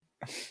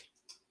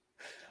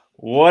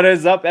What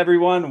is up,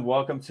 everyone?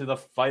 Welcome to the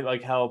Fight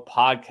Like Hell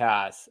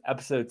podcast,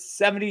 episode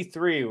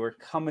 73. We're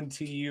coming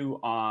to you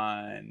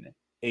on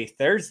a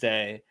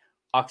Thursday,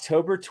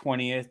 October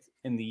 20th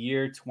in the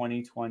year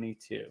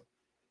 2022.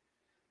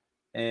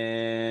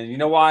 And you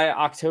know why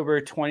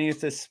October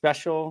 20th is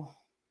special,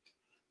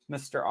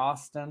 Mr.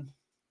 Austin?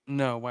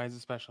 No, why is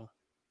it special?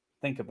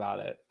 Think about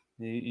it.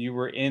 You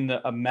were in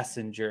a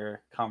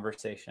messenger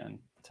conversation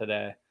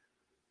today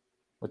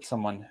with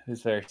someone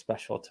who's very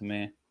special to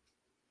me.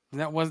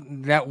 That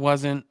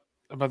wasn't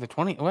about the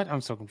 20. What? I'm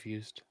so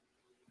confused.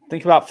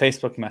 Think about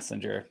Facebook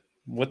Messenger.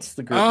 What's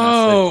the group message?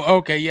 Oh,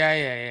 okay.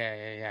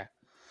 Yeah.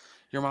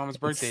 Your mom's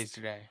birthday is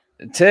today.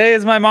 Today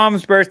is my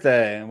mom's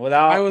birthday. And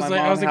I was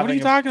like, what are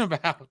you talking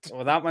about?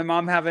 Without my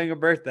mom having a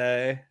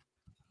birthday,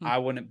 I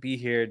wouldn't be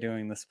here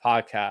doing this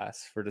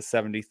podcast for the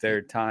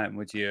 73rd time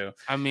with you.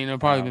 I mean, it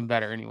would probably been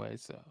better anyway,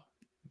 so.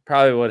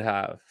 Probably would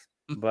have.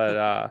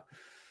 But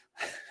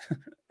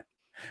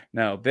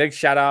no, big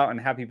shout out and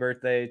happy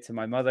birthday to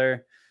my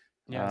mother.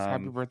 Yes,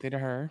 happy birthday to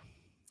her.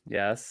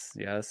 Yes.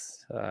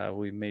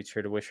 We made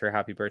sure to wish her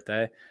happy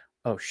birthday.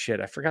 Oh shit,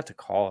 I forgot to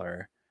call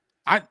her.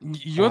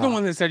 You're the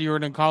one that said you were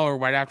going to call her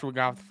right after we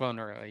got off the phone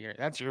earlier.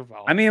 That's your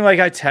fault. I mean, like,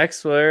 I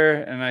texted her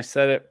and I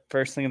said it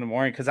first thing in the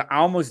morning because I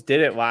almost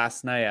did it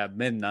last night at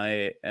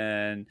midnight,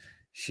 and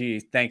she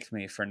thanked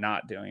me for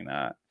not doing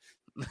that.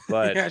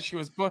 But yeah, she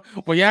was. Well,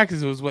 yeah,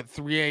 because it was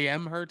 3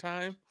 a.m. her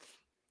time.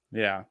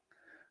 Yeah.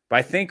 But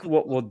I think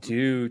what we'll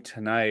do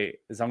tonight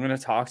is I'm going to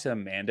talk to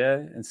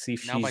Amanda and see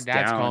if now she's my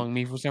dad's down. calling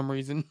me for some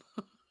reason.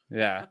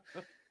 Yeah.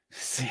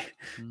 See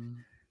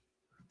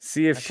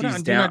if she's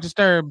down. Do not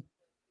disturb.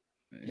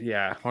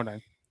 Yeah. Hold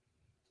on.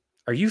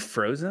 Are you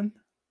frozen?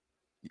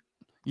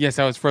 Yes,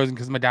 I was frozen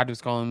because my dad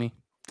was calling me.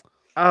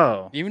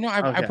 Oh. Even though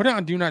I put it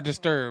on do not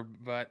disturb,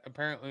 but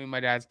apparently my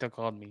dad still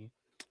called me.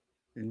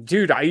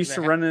 Dude, I used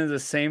to run into the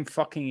same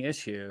fucking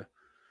issue.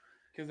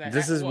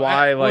 This is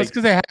why, it's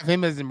because I have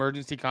him as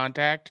emergency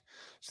contact,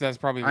 so that's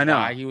probably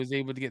why he was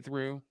able to get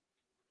through.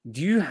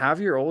 Do you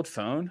have your old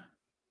phone?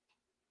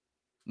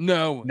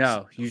 No,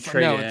 you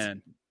traded it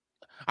in.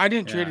 I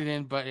didn't trade it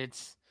in, but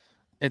it's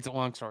a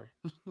long story.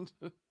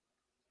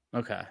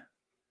 Okay.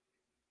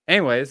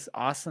 Anyways,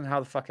 Austin,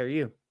 how the fuck are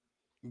you?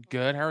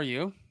 Good. How are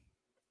you?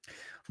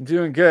 I'm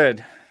doing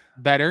good.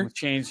 Better.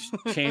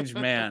 Changed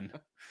man.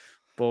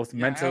 Both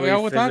mentally,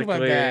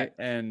 physically,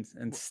 and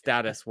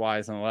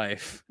status-wise in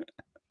life.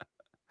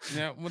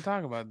 Yeah, we'll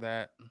talk about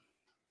that.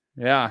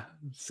 Yeah.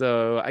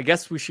 So I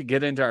guess we should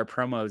get into our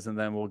promos, and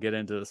then we'll get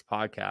into this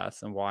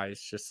podcast and why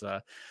it's just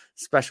a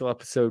special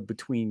episode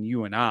between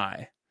you and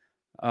I.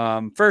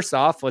 First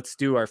off, let's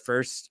do our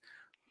first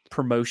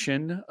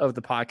promotion of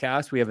the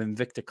podcast. We have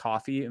Invicta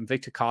Coffee.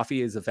 Invicta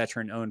Coffee is a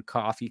veteran-owned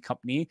coffee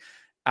company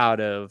out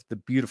of the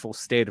beautiful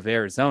state of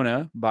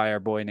Arizona by our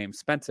boy named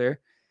Spencer.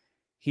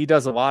 He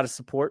does a lot of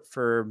support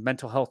for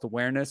mental health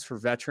awareness for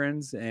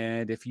veterans.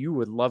 And if you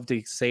would love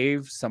to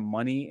save some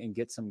money and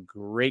get some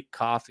great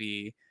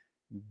coffee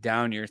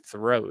down your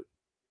throat,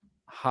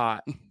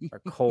 hot or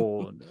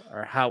cold,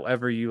 or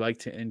however you like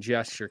to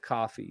ingest your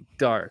coffee,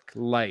 dark,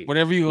 light,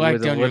 whatever you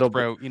like down your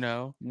throat,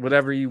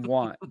 whatever you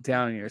want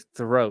down your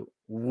throat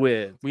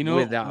without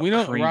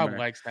creamer. Rob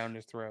likes down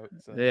his throat.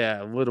 So.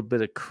 Yeah, a little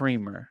bit of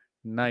creamer,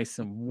 nice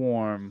and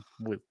warm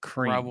with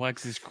cream. Rob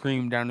likes his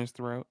cream down his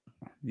throat.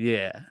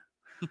 Yeah.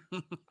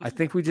 I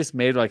think we just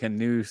made like a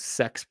new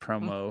sex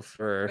promo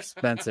for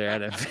Spencer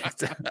at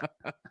Invicta.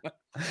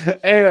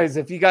 Anyways,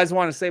 if you guys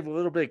want to save a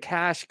little bit of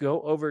cash,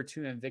 go over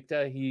to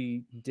Invicta.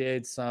 He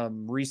did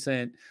some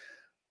recent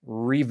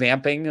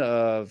revamping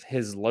of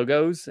his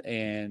logos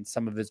and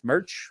some of his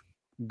merch.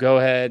 Go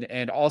ahead.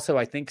 And also,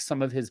 I think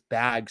some of his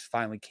bags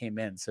finally came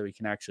in so he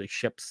can actually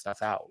ship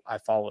stuff out. I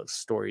follow his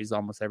stories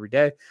almost every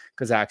day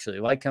because I actually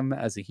like him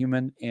as a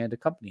human and a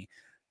company.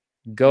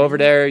 Go over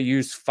there,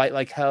 use Fight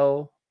Like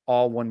Hell,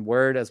 all one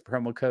word, as a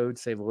promo code,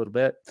 save a little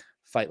bit.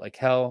 Fight Like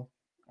Hell,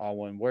 all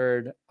one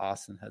word.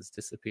 Austin has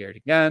disappeared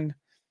again.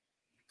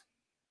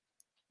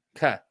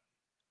 Okay.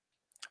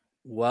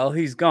 While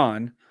he's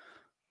gone,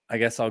 I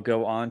guess I'll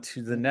go on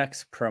to the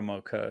next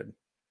promo code.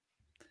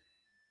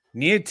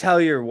 Need to tell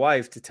your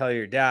wife to tell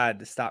your dad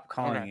to stop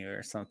calling you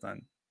or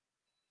something.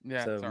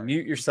 Yeah. So sorry.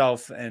 Mute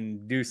yourself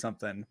and do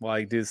something while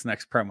I do this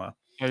next promo.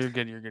 Oh, you're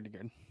good.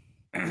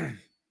 All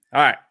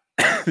right.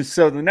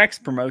 So the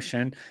next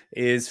promotion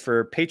is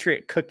for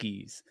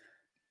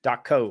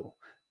PatriotCookies.co.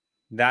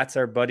 That's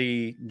our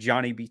buddy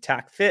Johnny B.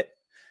 Tack Fit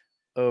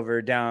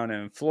over down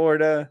in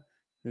Florida,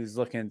 who's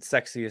looking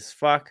sexy as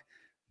fuck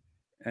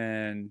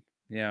and,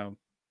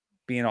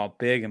 being all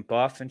big and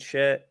buff and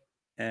shit.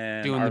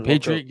 And doing the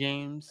Patriot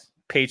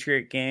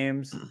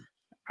games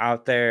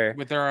out there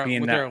with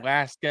our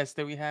last guest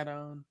that we had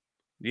on.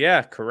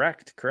 Yeah,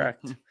 correct.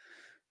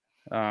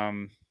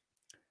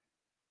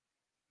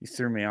 You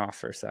threw me off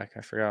for a sec.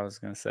 I forgot what I was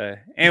going to say.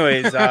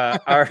 Anyways,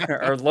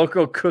 our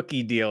local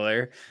cookie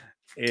dealer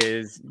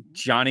is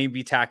Johnny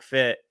B. Tack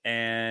Fit,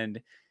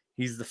 and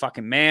he's the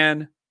fucking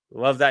man.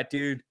 Love that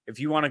dude. If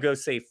you want to go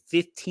save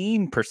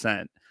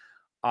 15%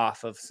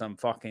 off of some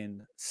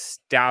fucking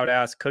stout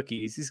ass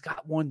cookies. He's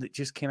got one that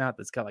just came out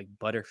that's got like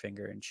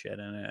Butterfinger and shit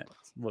in it. It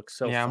looks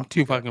so. Yeah, I'm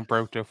too fucking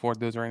broke to afford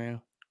those right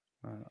now.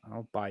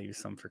 I'll buy you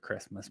some for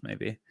Christmas,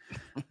 maybe.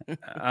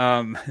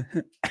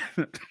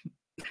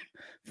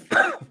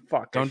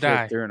 Fuck! Don't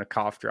die during a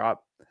cough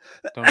drop.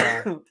 Don't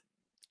die.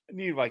 I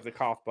need like the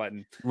cough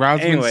button.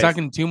 Rob's been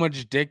sucking too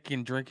much dick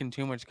and drinking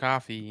too much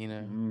coffee, you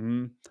know.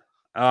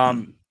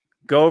 Mm-hmm.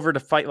 Go over to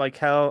Fight Like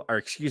Hell, or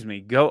excuse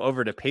me, go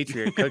over to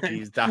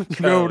patriotcookies.com.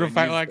 Go over to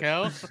Fight Like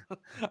Hell?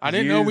 I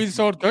didn't know we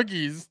sold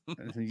cookies.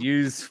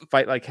 Use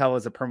Fight Like Hell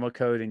as a promo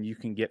code and you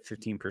can get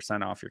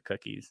 15% off your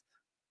cookies.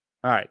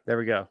 All right, there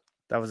we go.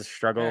 That was a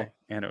struggle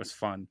and it was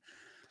fun.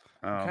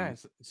 Okay,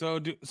 so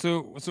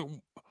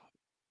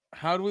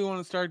how do we want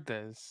to start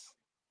this?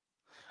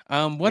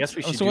 Let's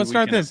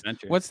start this.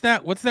 Adventure. What's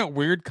that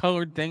weird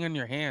colored thing on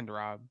your hand,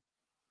 Rob?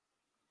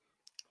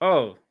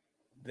 Oh,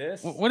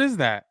 this? What is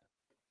that?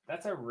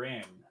 That's a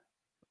ring.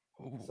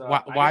 So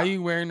why are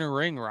you wearing a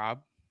ring,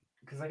 Rob?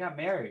 Because I got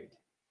married.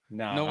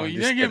 No, you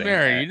didn't get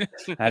married.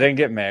 I didn't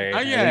get married.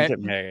 I didn't get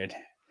married.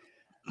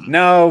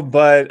 No,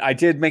 but I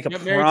did make a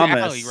promise. To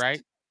Allie,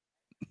 right?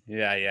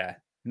 Yeah.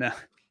 No.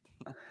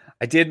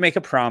 I did make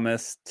a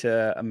promise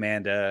to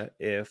Amanda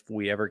if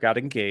we ever got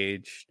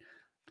engaged,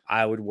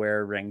 I would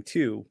wear a ring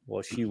too.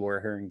 Well, she wore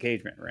her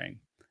engagement ring.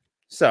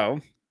 So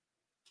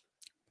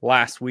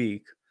last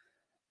week,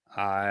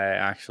 I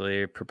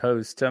actually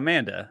proposed to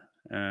Amanda.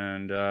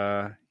 And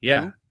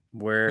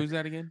who's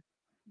that again?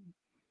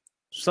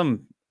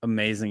 Some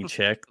amazing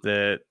chick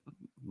that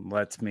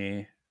lets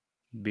me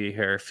be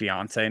her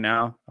fiance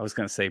now. I was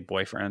going to say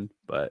boyfriend,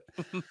 but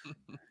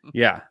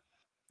yeah.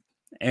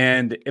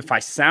 And if I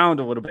sound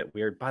a little bit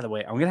weird, by the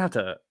way, I'm going to have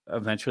to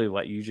eventually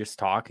let you just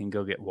talk and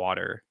go get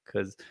water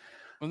because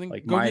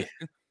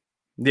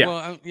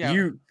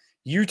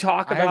you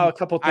talk about a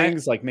couple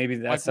things like maybe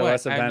the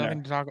SOS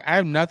event. I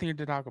have nothing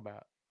to talk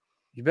about.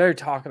 You better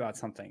talk about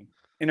something.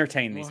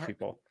 Entertain these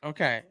people.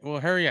 Okay. Well,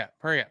 hurry up.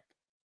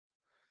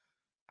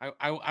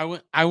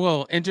 I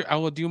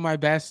will do my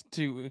best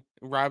to.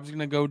 Rob's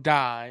gonna go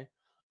die.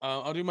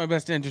 I'll do my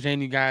best to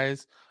entertain you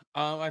guys.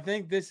 I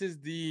think this is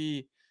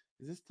the.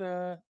 Is this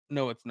the?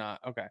 No, it's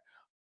not. Okay,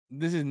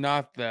 this is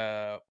not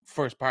the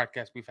first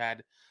podcast we've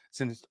had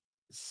since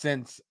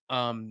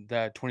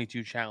the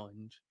 22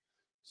 challenge.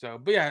 So,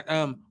 but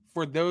yeah,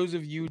 for those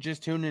of you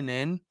just tuning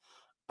in,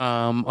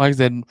 like I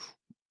said,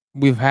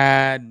 we've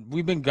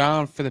been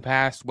gone for the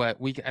past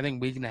week? I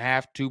think week and a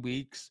half, 2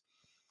 weeks.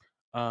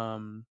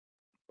 We're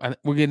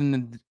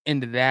getting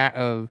into that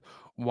of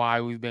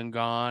why we've been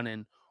gone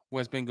and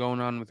what's been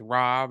going on with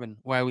Rob and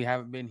why we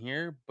haven't been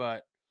here.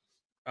 But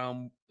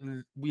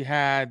we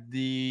had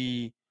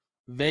the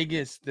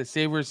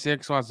Savor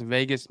 6 Las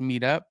Vegas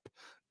meetup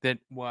that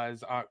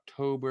was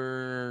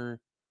October.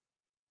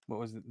 What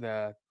was it?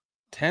 The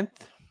 10th,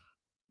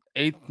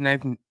 8th,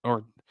 9th,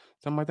 or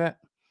something like that.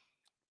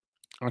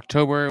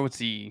 October. Let's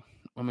see.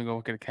 Let me go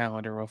look at a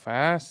calendar real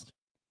fast.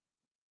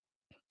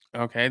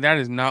 Okay, that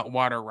is not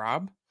water,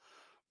 Rob,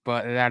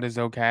 but that is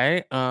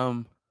okay.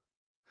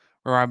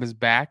 Rob is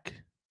back.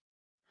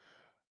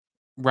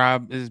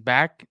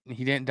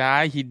 He didn't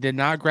die. He did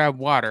not grab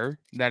water.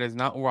 That is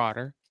not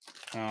water.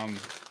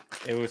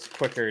 It was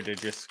quicker to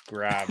just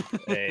grab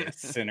a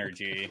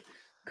Synergy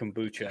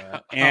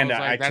kombucha, and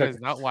that is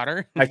not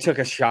water. I took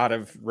a shot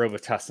of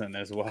Robitussin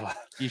as well.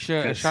 You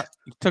took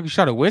a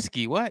shot of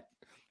whiskey. What?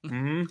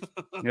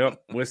 Mm-hmm.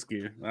 Yep,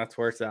 whiskey. That's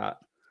where it's at.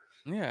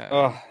 Yeah.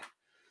 Oh.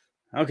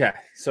 Okay.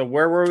 So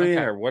where were we,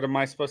 or what am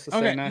I supposed to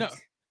say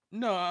next?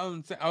 No. I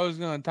was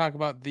going to talk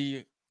about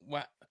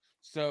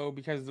So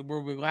because where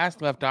we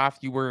last left off,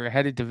 you were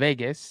headed to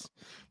Vegas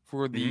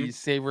for the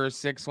Savor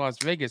 6 Las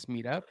Vegas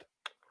meetup.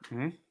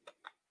 Mm-hmm.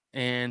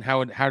 And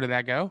how did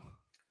that go?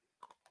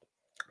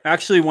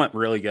 Actually went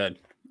really good.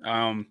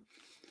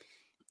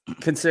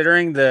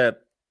 Considering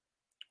that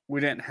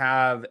we didn't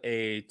have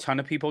a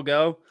ton of people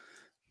go.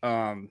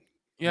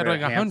 You had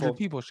like 100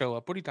 people show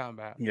up. What are you talking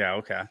about? Yeah,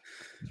 okay.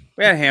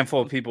 We had a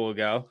handful of people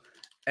go,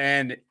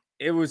 and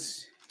it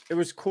was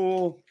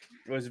cool.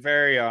 It was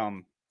very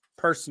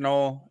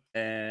personal,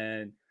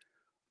 and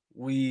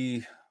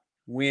we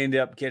ended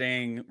up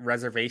getting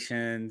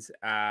reservations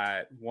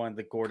at one of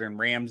the Gordon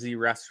Ramsay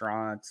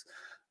restaurants.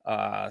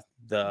 The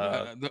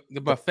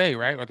buffet,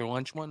 right, or the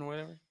lunch one, or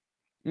whatever.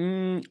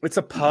 It's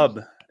a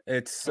pub.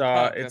 It's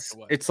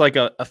like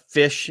a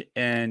fish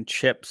and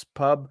chips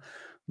pub,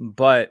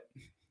 but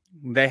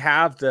they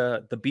have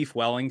the beef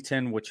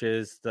Wellington, which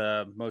is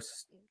the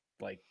most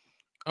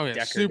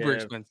decorative. Super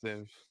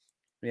expensive.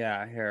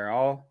 Yeah, here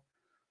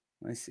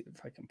let me see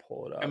if I can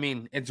pull it up. I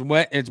mean, it's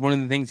one of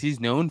the things he's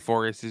known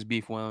for is his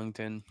beef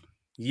Wellington.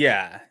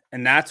 Yeah,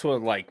 and that's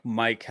what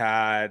Mike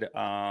had.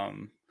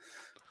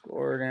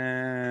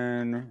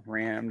 Gordon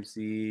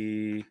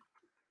Ramsay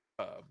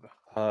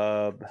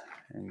Pub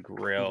and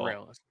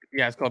Grill.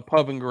 Yeah, it's called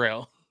Pub and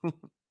Grill.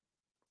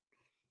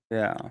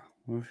 Yeah,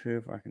 let's see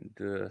if I can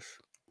do this.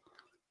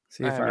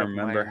 See if I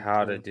remember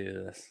how to do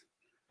this.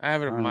 I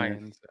have it on my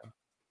end.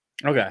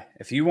 So. Okay,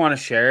 if you want to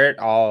share it,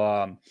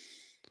 I'll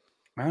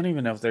I don't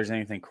even know if there's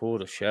anything cool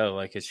to show.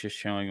 Like it's just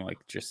showing like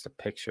just a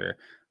picture.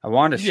 I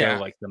wanted to show Yeah.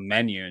 like the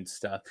menu and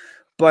stuff.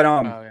 But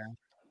Oh yeah.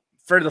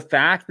 for the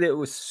fact that it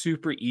was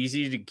super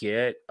easy to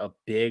get a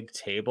big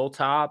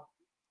tabletop,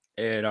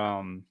 it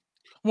Well,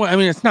 I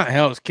mean, it's not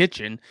Hell's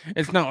Kitchen.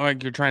 It's not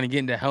like you're trying to get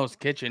into Hell's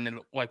Kitchen and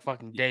like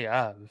fucking day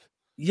of.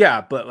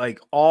 yeah, but like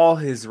all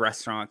his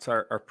restaurants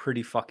are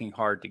pretty fucking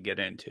hard to get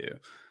into.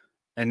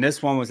 And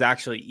this one was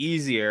actually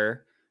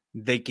easier.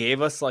 They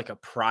gave us like a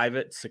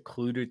private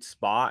secluded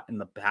spot in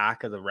the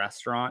back of the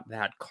restaurant that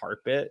had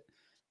carpet,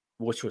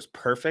 which was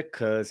perfect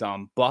because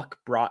Buck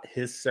brought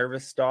his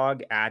service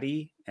dog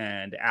Addie,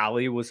 and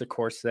Allie was of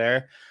course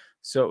there.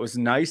 So it was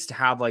nice to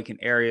have like an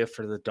area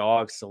for the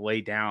dogs to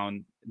lay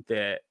down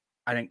that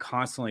I didn't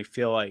constantly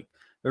feel like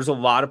there's a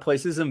lot of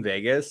places in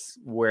Vegas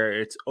where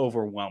it's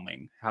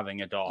overwhelming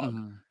having a dog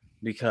Mhm.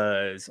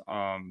 because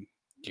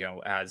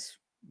as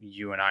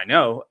you and I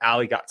know,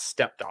 Allie got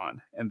stepped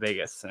on in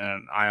Vegas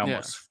and I Yeah.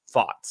 almost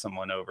fought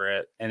someone over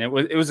it. And it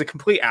was a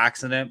complete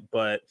accident,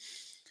 but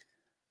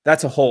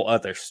that's a whole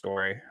other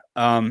story.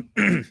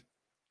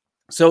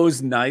 So it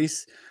was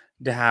nice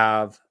to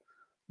have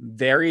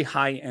very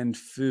high end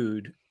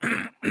food.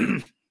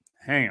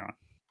 Hang on.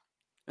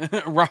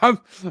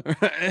 Rob,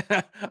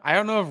 I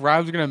don't know if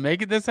Rob's gonna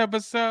make it this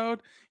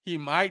episode. He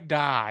might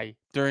die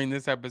during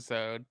this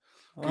episode.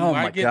 We Oh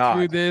my might get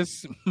through God.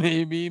 this,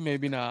 maybe,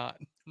 maybe not.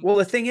 Well,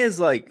 the thing is,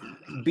 like,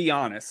 be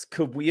honest,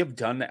 could we have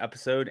done the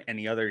episode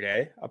any other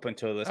day up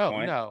until this Oh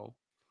point? no.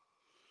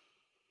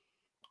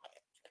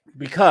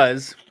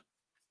 Because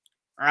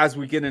as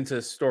we get into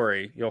the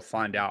story, you'll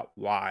find out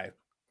why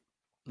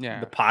the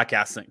Yeah.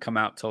 podcast didn't come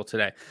out till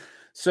today.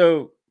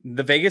 So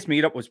the Vegas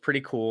meetup was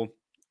pretty cool.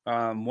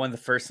 One of the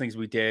first things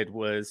we did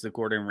was the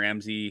Gordon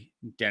Ramsay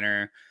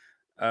dinner.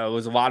 It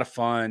was a lot of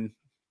fun.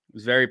 It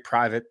was very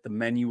private. The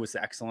menu was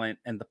excellent,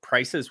 and the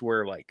prices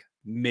were like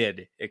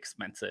mid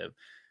expensive.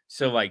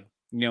 So Mhm. like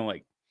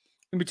like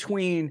in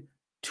between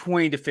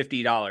 $20 to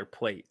 $50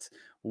 plates.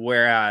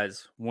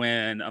 Whereas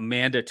when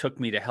Amanda took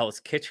me to Hell's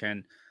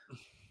Kitchen,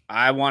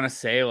 I want to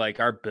say like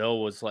our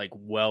bill was like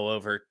well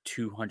over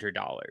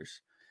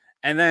 $200.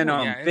 And then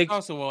Well, yeah, it's big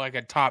also like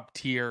a top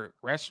tier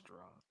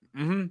restaurant.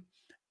 mhm.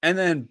 And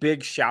then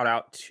big shout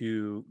out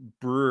to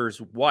Brewer's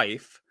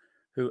wife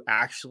who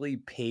actually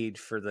paid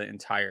for the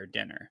entire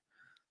dinner.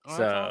 Oh, that's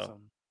So,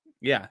 awesome.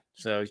 yeah,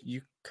 so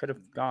you could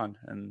have gone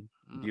and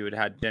Mm. you would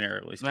have had dinner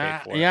at least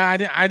paid for. Yeah,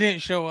 I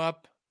didn't show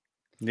up.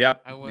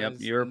 Yep, I yep,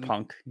 was, you were a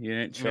punk. You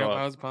didn't show yep,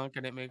 I up. was punk. I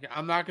didn't make it.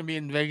 I'm not gonna be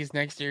in Vegas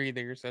next year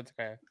either, so that's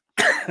okay.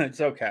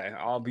 It's okay.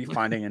 I'll be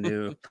finding a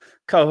new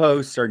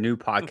co-host or new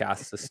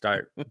podcast to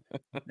start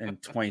in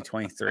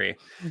 2023.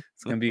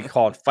 It's going to be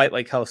called Fight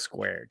Like Hell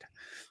Squared.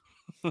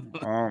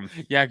 Um,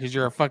 Yeah, because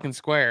you're a fucking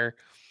square.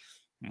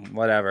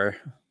 whatever.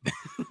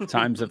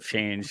 Times have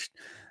changed.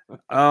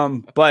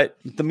 But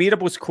the meetup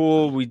was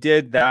cool. We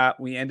did that.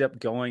 We ended up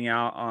going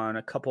out on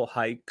a couple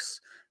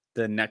hikes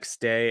the next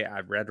day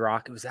at Red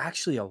Rock. It was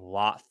actually a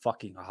lot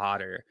fucking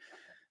hotter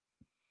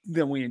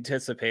than we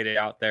anticipated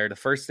out there. The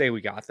first day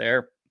we got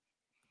there,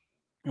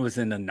 it was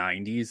in the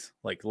 90s,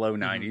 like low Mhm.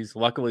 90s.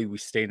 Luckily, we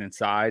stayed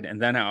inside. And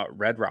then out at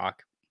Red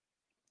Rock,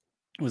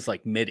 it was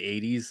like mid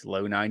 80s,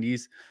 low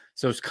 90s.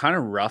 So it's kind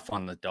of rough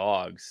on the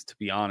dogs, to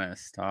be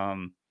honest.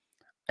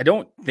 I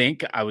don't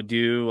think I would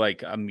do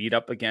like a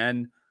meetup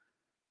again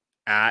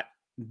at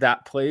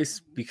that place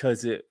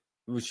because it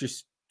was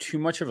just too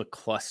much of a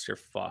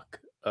clusterfuck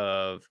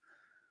of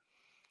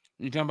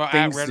You talking about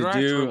at things Red to Rocks or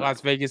do.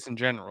 Las Vegas in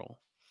general?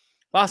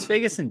 Las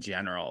Vegas in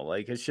general,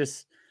 like it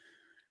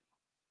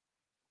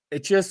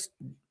just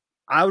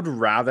I would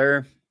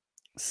rather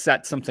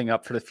set something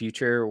up for the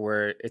future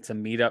where it's a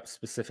meetup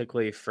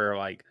specifically for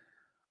like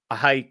a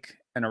hike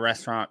and a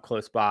restaurant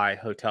close by,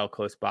 hotel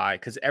close by,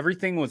 because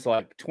everything was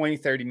like 20,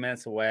 30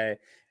 minutes away.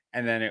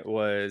 And then it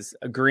was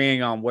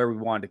agreeing on where we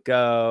wanted to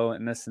go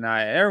and this and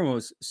that. Everyone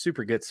was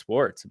super good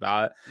sports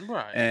about it.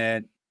 Right.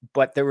 And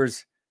but there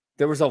was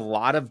a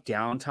lot of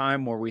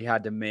downtime where we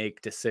had to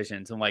make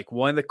decisions. And like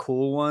one of the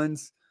cool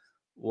ones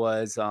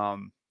was uh,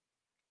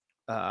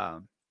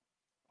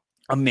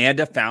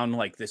 Amanda found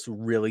like this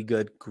really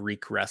good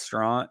Greek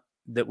restaurant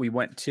that we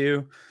went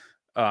to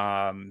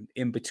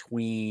in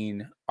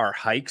between our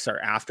hikes or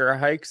after our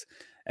hikes.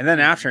 And then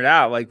Mhm. after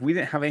that, like we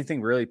didn't have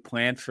anything really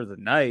planned for the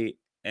night.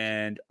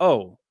 And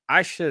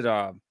I should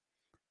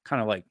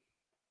kind of like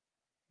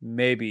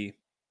maybe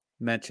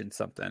mention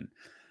something. Yeah.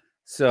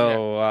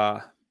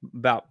 So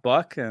about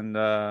Buck and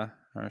or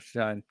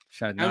should I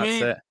I not mean,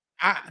 say it?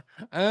 I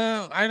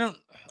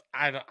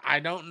I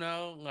don't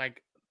know.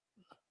 Like,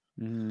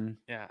 Mm,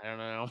 yeah, I don't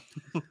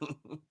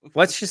know.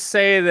 let's just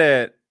say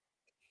that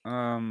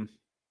um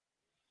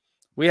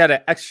we had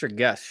an extra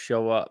guest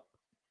show up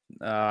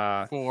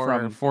for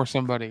from for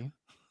somebody,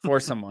 for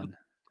someone.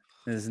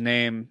 His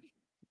name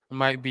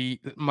might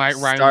rhyme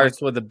with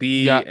starts with a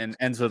B yuck. and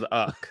ends with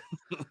uck,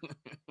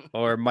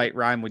 or might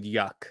rhyme with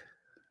yuck.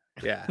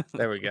 Yeah,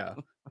 there we go.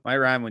 Might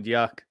rhyme with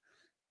yuck.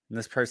 And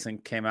this person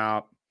came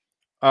out.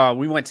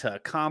 We went to a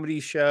comedy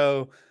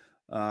show.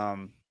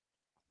 Um,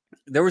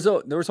 there was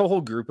a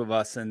whole group of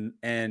us,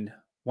 and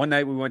one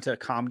night we went to a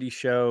comedy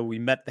show. We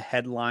met the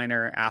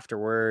headliner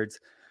afterwards.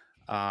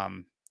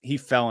 He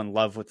fell in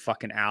love with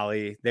fucking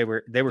Allie. They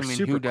were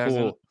super who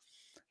doesn't? cool.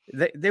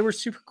 They were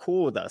super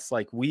cool with us.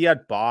 Like, we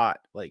had bought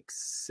like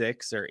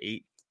 6 or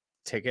 8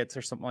 tickets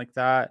or something like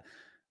that.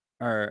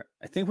 Or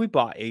I think we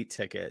bought 8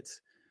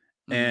 tickets.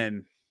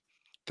 And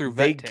through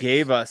they VetTix.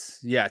 gave us,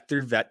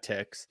 through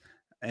VetTix.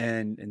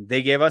 And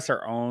they gave us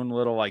our own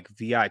little like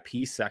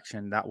VIP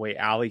section. That way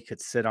Allie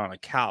could sit on a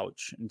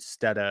couch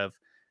instead of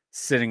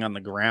sitting on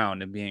the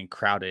ground and being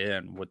crowded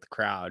in with the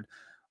crowd.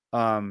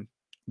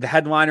 The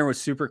headliner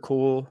was super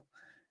cool.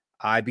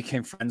 I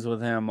became friends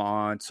with him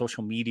on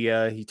social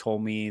media. He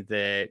told me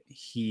that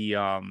he's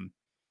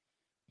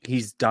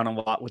done a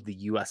lot with the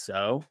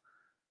USO.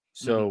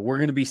 So we're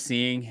going to be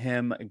seeing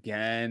him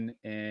again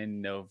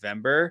in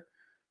November.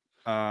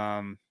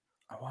 I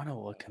want to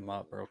look him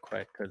up real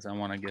quick because I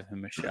want to give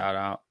him a shout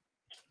out.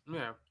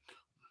 Yeah.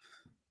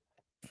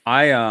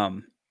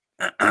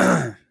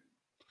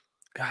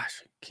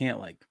 Gosh, can't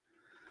like.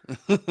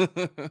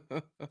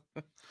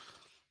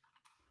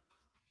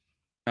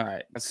 All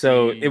right.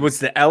 So it was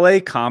the LA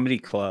Comedy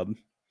Club.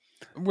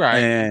 Right.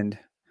 And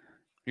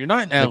you're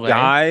not in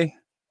LA.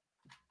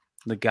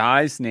 The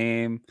guy's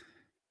name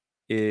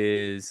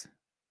is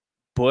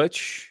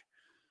Butch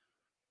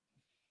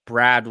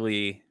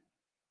Bradley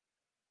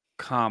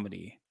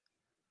Comedy.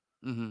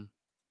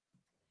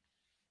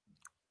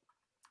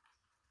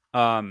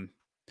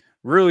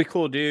 Really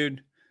cool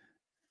dude.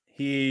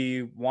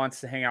 He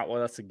wants to hang out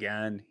with us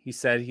again. He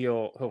said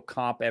he'll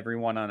comp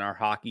everyone on our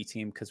hockey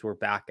team because we're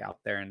back out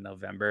there in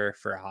November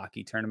for a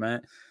hockey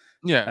tournament.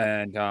 Yeah.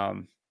 And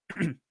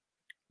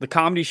the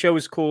comedy show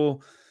was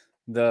cool.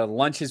 The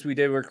lunches we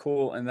did were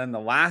cool. And then the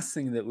last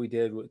thing that we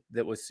did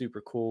that was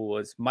super cool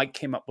was Mike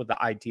came up with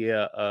the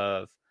idea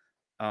of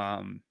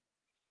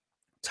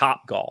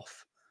Top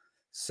Golf.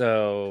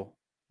 So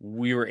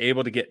we were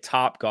able to get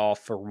Top Golf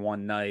for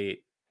one night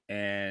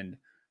and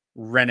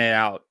rent it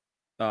out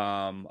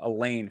a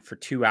lane for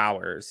 2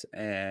 hours.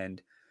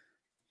 And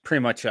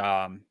pretty much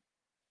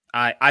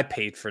I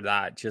paid for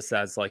that just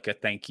as like a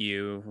thank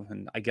you.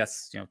 And I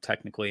guess,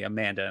 technically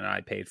Amanda and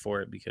I paid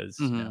for it because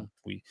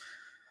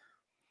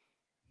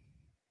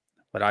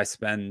what I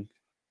spend,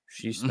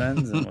 she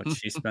spends, and what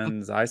she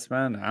spends, I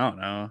spend. I don't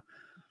know.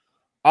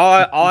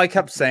 All I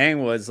kept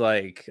saying was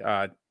like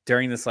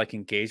during this like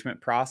engagement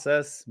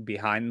process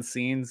behind the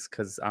scenes,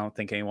 because I don't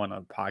think anyone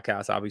on the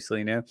podcast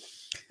obviously knew.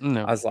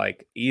 No. I was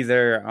like,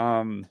 either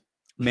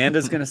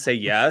Amanda's gonna say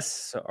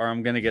yes, or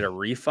I'm gonna get a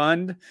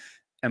refund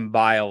and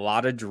buy a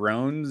lot of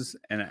drones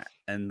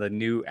and the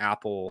new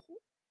Apple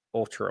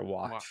Ultra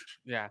watch.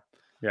 Yeah.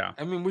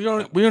 I mean, we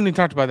only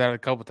talked about that a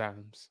couple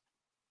times.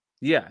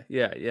 Yeah.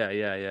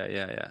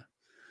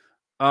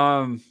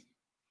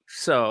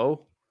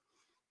 So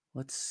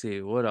let's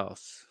see what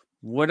else.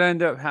 What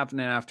ended up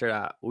happening after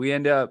that? We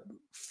ended up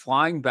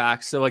flying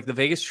back. So like the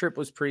Vegas trip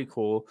was pretty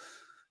cool.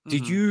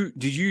 Did you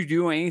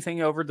do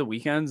anything over the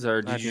weekends,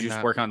 or did you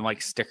just work on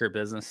like sticker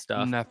business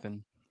stuff?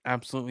 Nothing.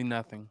 Absolutely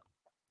nothing.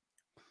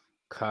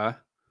 Okay.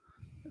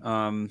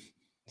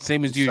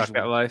 Same as usual.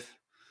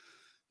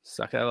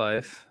 Suck at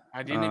life.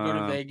 I didn't go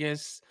to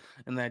Vegas,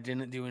 and I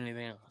didn't do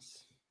anything else.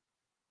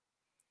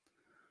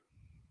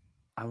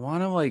 I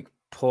want to like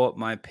pull up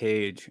my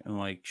page and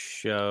like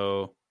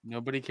show.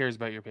 Nobody cares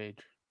about your page.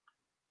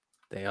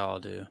 They all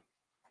do.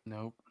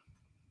 Nope.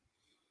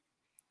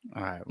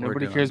 All right.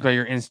 Nobody cares about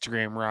your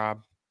Instagram,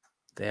 Rob.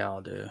 They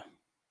all do.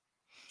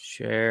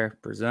 Share,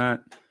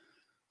 present.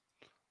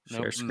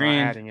 Share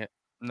screen. I'm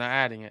not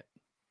adding it.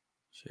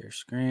 Share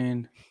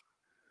screen.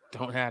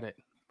 Don't add it.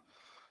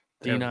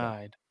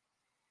 Denied.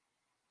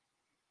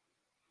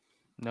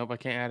 Nope, I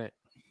can't add it.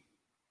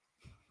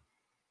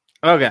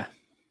 Okay.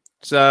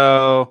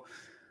 So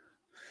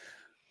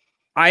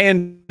I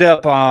end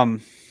up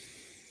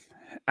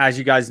as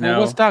you guys know.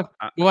 Well, let's talk.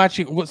 Well,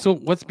 actually, so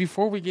what's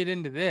before we get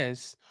into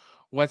this?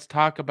 Let's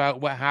talk about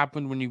what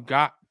happened when you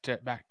got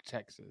back to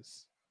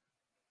Texas.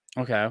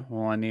 Okay.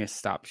 Well, I need to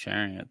stop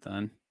sharing it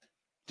then.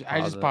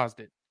 I just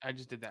paused it. I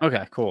just did that.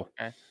 Okay. Cool.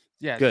 Okay.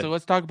 Yeah. Good. So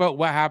let's talk about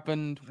what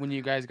happened when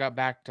you guys got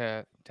back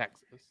to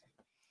Texas.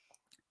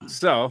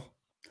 So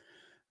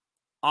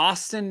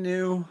Austin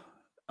knew.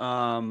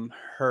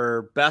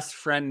 Her best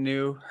friend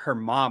knew, her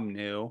mom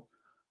knew,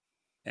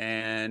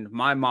 and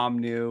my mom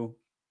knew,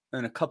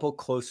 and a couple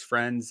close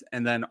friends,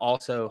 and then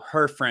also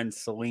her friend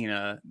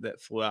Selena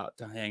that flew out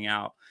to hang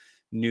out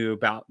knew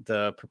about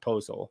the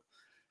proposal.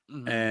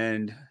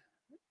 And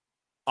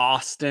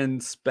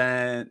Austin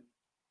spent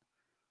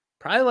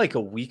probably like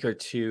a week or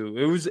two.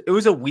 It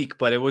was a week,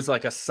 but it was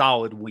like a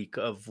solid week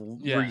of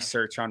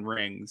research on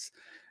rings.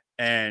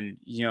 And,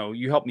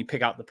 you helped me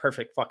pick out the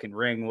perfect fucking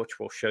ring, which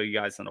we'll show you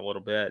guys in a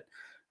little bit.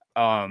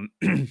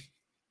 And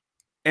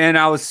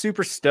I was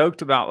super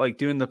stoked about like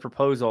doing the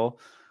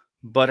proposal,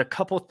 but a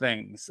couple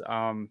things.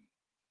 I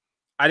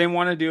didn't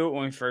want to do it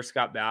when we first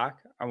got back.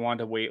 I wanted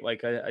to wait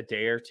like a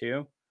day or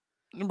two.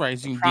 Right,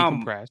 so you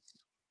can decompress.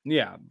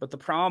 Yeah, but the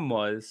problem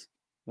was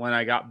when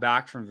I got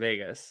back from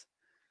Vegas,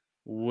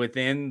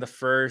 within the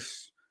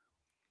first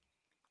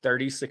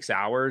 36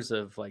 hours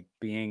of like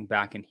being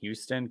back in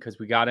Houston, because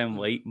we got in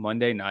late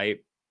Monday night.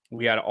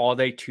 We had all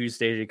day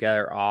Tuesday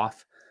together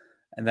off.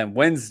 And then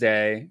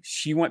Wednesday,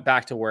 she went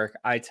back to work.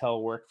 I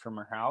teleworked from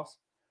her house.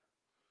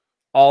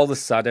 All of a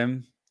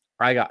sudden,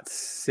 I got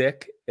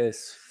sick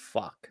as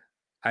fuck.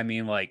 I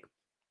mean, like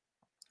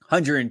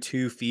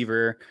 102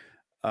 fever,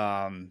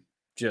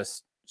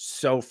 just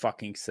so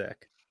fucking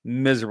sick,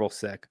 miserable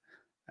sick.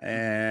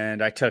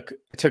 And I took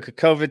a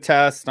COVID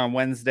test on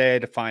Wednesday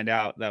to find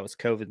out that was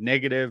COVID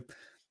negative.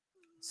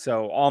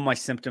 So all my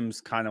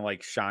symptoms kind of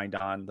like shined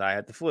on that I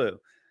had the flu.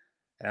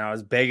 And I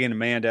was begging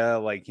Amanda,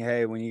 like,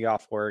 hey, when you get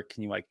off work,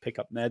 can you like pick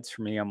up meds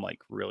for me? I'm like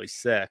really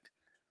sick.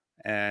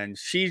 And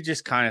she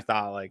just kind of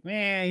thought, like,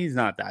 man, he's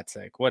not that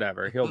sick.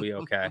 Whatever. He'll be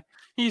okay.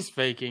 He's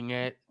faking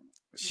it.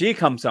 She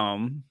comes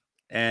home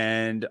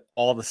and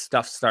all the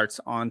stuff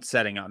starts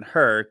onsetting on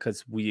her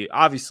because we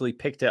obviously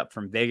picked it up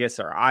from Vegas,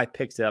 or I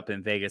picked it up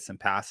in Vegas and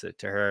passed it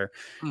to her.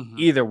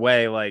 Either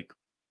way, like,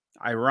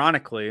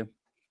 ironically,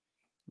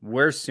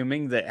 we're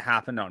assuming that it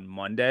happened on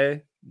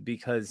Monday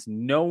because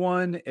no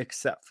one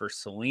except for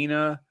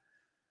Selena,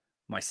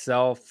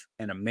 myself,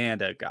 and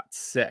Amanda got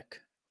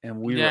sick. And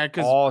we were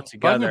all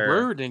together. Bud and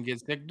Brewer didn't get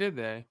sick, did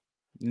they?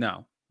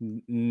 No,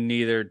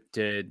 neither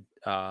did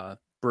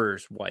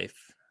Brewer's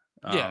wife.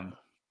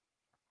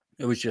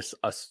 It was just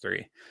us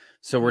three.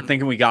 So we're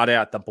thinking we got it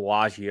at the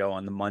Bellagio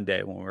on the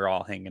Monday when we were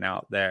all hanging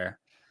out there.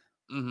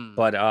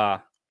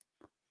 But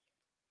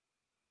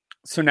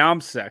so now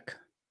I'm sick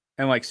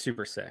and like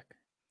super sick.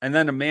 And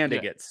then Amanda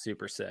gets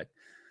super sick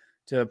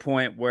to the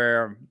point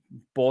where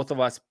both of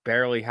us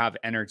barely have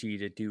energy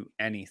to do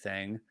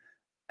anything.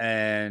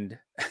 And,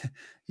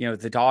 you know,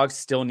 the dogs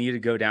still need to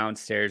go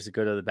downstairs to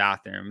go to the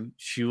bathroom.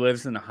 She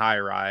lives in a high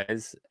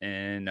rise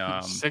in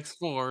 6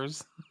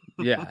 floors.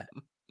 Yeah.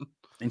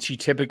 And she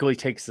typically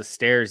takes the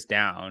stairs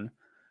down.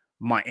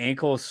 My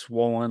ankle is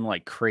swollen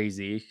like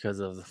crazy because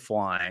of the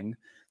flying.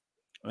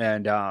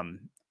 And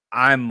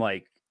I'm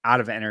like out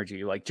of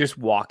energy. Like just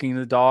walking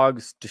the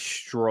dogs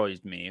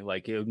destroys me.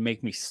 Like it would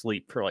make me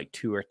sleep for like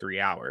 2 or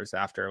 3 hours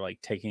after like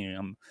taking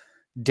them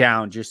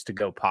down just to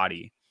go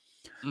potty.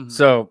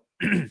 So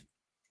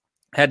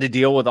had to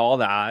deal with all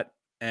that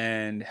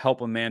and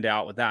help Amanda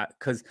out with that.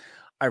 Because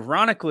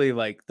ironically,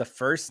 like the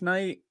first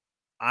night,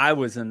 I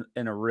was in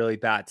a really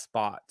bad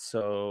spot.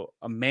 So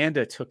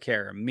Amanda took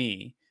care of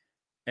me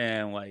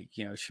and like,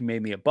 you know, she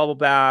made me a bubble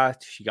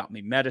bath. She got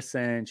me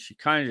medicine. She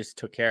kind of just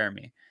took care of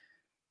me.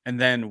 And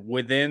then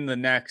within the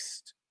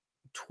next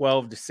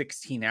 12 to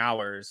 16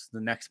 hours,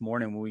 the next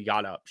morning when we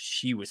got up,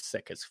 she was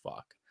sick as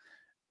fuck.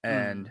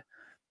 And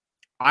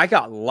I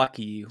got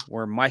lucky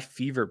where my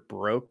fever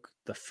broke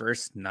the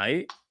first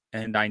night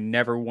and I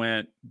never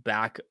went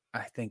back.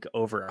 I think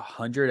over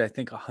 100. I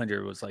think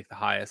 100 was like the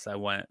highest I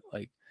went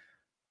like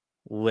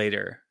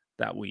later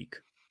that week.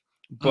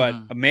 But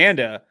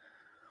Amanda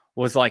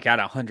was like at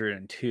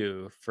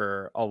 102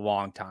 for a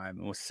long time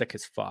and was sick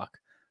as fuck.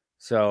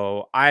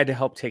 So I had to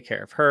help take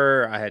care of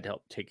her. I had to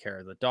help take care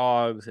of the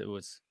dogs. It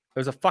was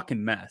a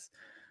fucking mess.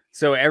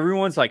 So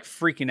everyone's like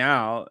freaking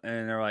out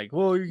and they're like,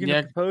 well, you're going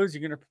to propose.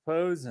 You're going to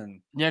propose. And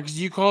because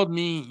you called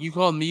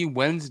me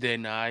Wednesday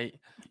night.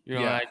 You're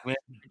like, man,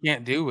 I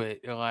can't do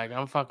it. You're like,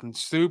 I'm fucking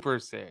super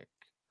sick.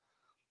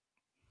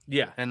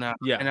 Yeah. And I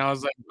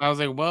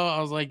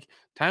was like,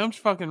 time's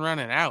fucking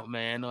running out,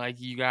 man.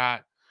 Like you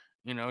got,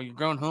 you know, you're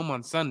going home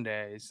on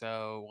Sunday.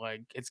 So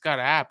like, it's got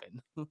to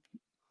happen.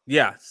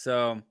 Yeah.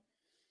 So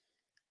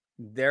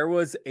there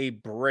was a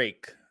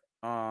break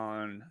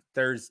on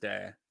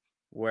Thursday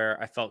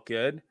where I felt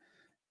good.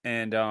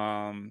 And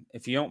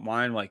if you don't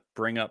mind, like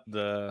bring up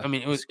the. I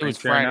mean, it was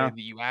Friday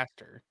that you asked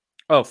her.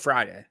 Oh,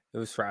 Friday. It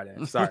was Friday.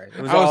 Sorry,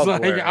 it was I was all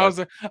like, blurred. I was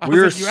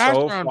you asked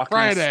her on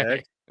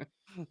Friday.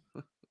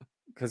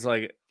 Because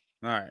like,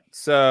 all right,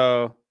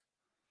 so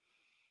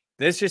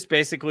this just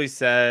basically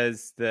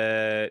says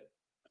that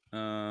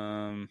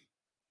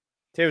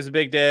today was a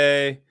big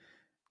day.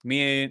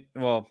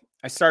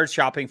 I started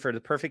shopping for the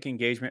perfect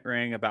engagement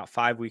ring about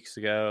 5 weeks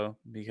ago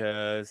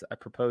because I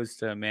proposed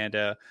to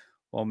Amanda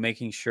while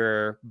making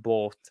sure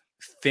both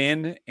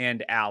Finn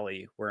and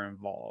Allie were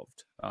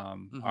involved.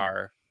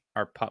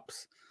 Our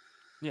pups.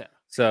 Yeah.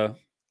 So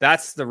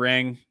that's the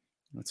ring.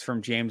 It's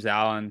from James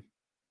Allen.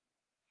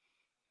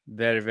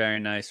 Very, very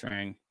nice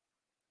ring.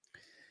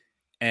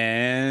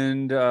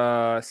 And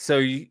I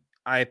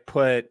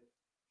put,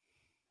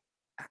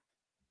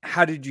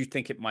 how did you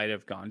think it might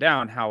have gone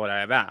down? How would I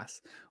have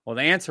asked? Well,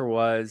 the answer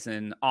was,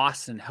 and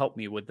Austin helped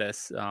me with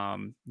this,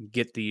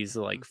 get these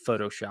like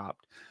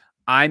photoshopped.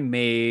 I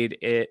made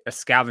it a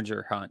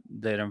scavenger hunt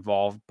that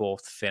involved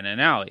both Finn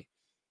and Allie.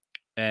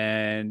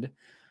 And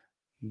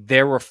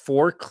there were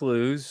 4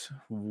 clues.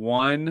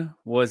 One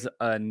was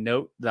a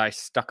note that I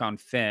stuck on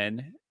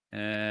Finn,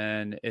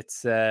 and it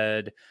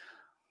said,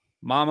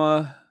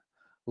 Mama,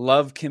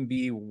 love can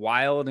be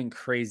wild and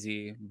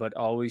crazy, but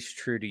always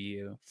true to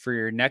you. For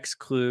your next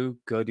clue,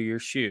 go to your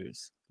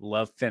shoes.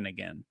 Love, Finn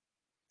again.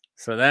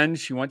 So then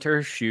she went to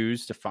her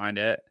shoes to find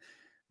it.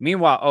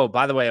 Meanwhile, oh,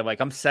 by the way, like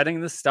I'm setting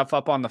this stuff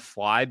up on the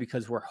fly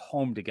because we're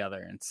home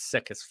together and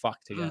sick as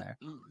fuck together.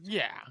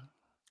 Yeah.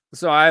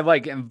 So I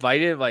like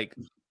invited, like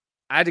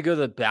I had to go to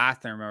the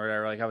bathroom or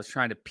whatever. Like I was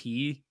trying to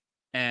pee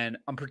and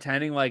I'm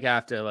pretending like I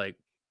have to like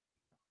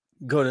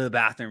go to the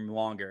bathroom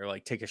longer,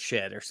 like take a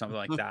shit or something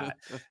like that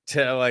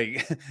to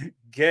like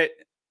get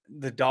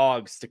the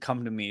dogs to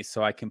come to me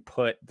so I can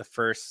put the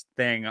first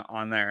thing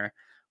on there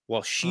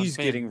while she's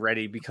getting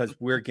ready because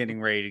we're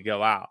getting ready to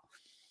go out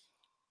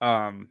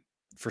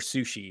for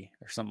sushi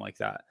or something like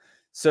that.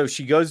 So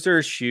she goes to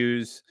her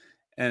shoes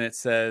and it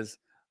says,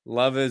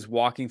 "Love is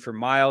walking for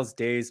miles,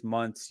 days,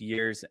 months,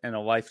 years, and a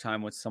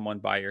lifetime with someone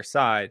by your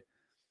side.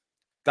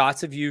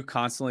 Thoughts of you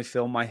constantly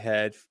fill my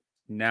head.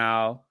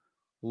 Now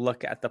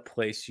look at the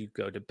place you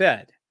go to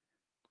bed."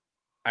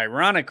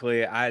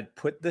 Ironically, I had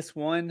put this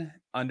one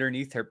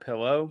underneath her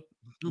pillow,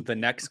 the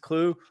next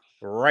clue,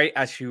 right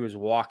as she was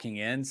walking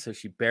in. So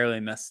she barely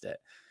missed it.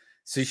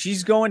 So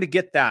she's going to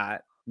get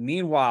that.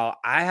 Meanwhile,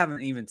 I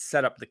haven't even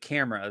set up the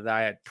camera that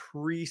I had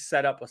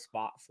pre-set up a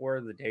spot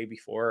for the day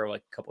before or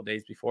like a couple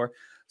days before.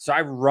 So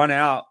I run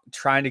out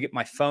trying to get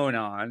my phone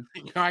on.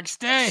 You're like,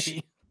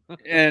 stay.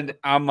 And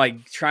I'm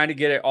like trying to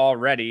get it all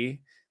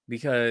ready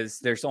because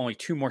there's only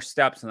 2 more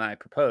steps and I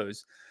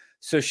propose.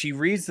 So she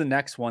reads the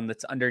next one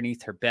that's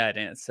underneath her bed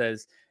and it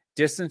says,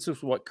 "Distance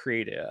is what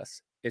created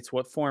us. It's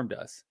what formed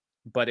us,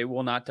 but it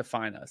will not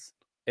define us.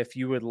 If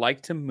you would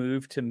like to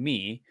move to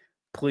me,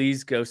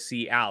 please go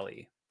see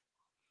Allie."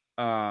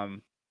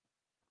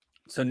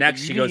 So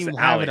next she goes to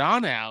have it Allie.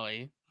 on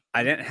Allie.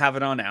 I didn't have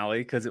it on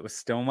Allie because it was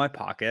still in my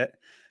pocket.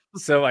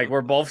 So like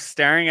we're both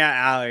staring at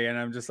Allie and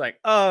I'm just like,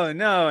 "Oh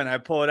no." And I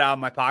pull it out of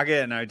my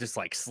pocket and I just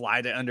like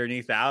slide it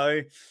underneath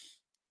Allie.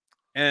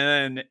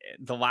 And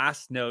the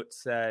last note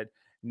said,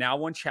 "Now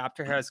one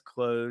chapter has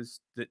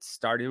closed that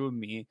started with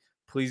me.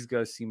 Please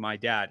go see my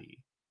daddy.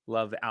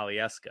 Love,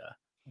 Alieska,"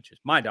 which is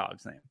my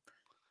dog's name.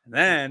 And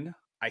then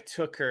I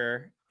took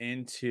her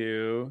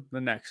into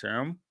the next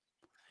room.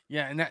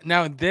 Yeah. And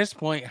now at this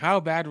point, how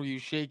bad were you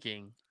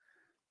shaking?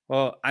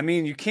 Well, I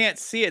mean, you can't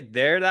see it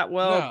there that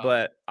well, No.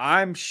 but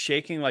I'm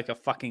shaking like a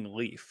fucking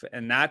leaf.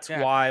 And that's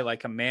why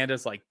like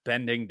Amanda's like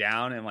bending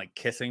down and like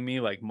kissing me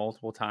like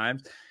multiple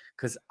times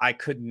because I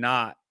could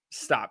not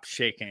stop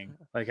shaking.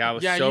 Like I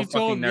was so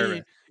fucking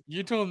nervous.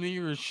 You told me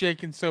you were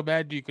shaking so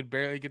bad you could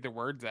barely get the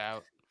words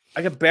out.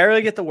 I could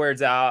barely get the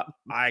words out.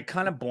 I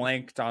kind of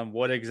blanked on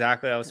what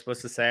exactly I was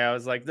supposed to say. I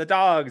was like, the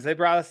dogs, they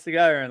brought us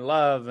together in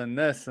love and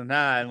this and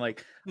that. And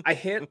like I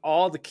hit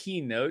all the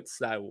key notes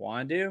that I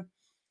wanted to.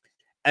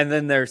 And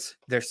then there's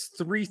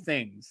 3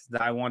 things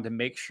that I wanted to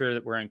make sure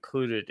that were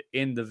included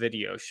in the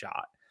video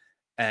shot.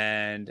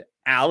 And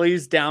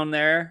Allie's down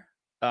there.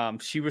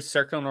 She was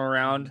circling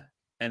around.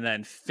 And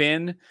then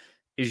Finn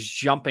is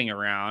jumping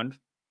around,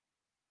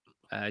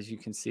 as you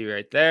can see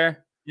right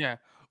there. Yeah.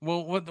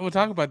 Well, we'll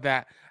talk about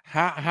that.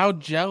 How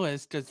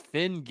jealous does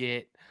Finn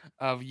get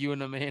of you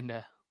and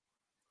Amanda?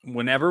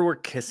 Whenever we're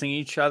kissing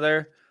each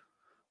other,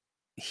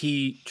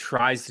 he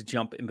tries to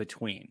jump in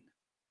between.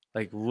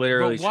 Like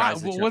literally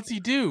tries to jump. What's he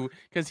do?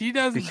 Because he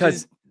doesn't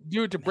Because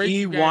do it to break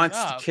he you guys wants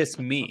up. to kiss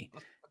me.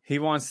 He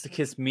wants to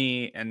kiss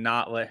me and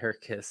not let her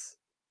kiss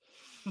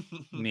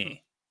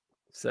me.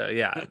 So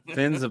yeah,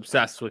 Finn's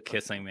obsessed with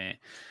kissing me.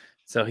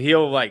 So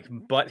he'll like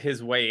butt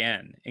his way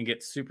in and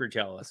get super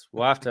jealous.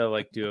 We'll have to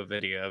like do a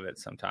video of it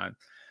sometime.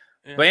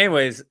 Yeah. But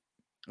anyways,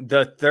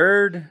 the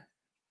third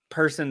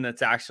person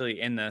that's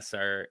actually in this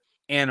or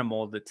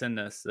animal that's in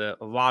this that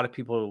a lot of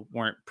people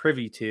weren't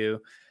privy to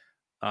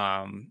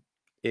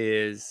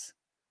is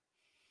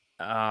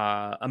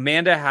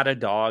Amanda had a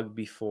dog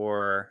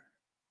before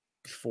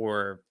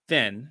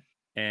Finn,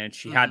 and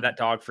she had that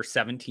dog for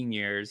 17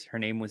 years. Her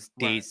name was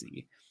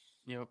Daisy.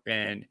 Right. Yep.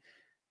 And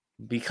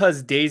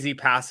because Daisy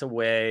passed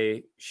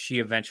away, she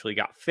eventually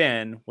got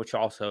Finn, which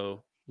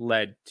also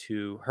led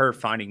to her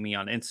finding me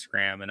on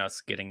Instagram and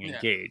us getting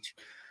engaged.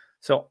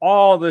 So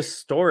all this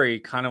story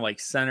kind of like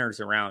centers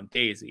around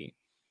Daisy.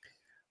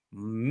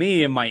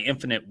 Me and my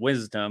infinite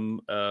wisdom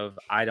of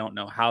I don't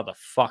know how the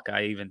fuck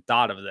I even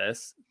thought of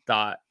this,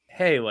 thought,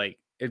 hey, like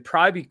it'd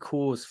probably be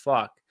cool as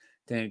fuck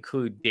to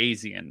include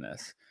Daisy in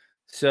this.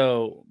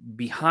 So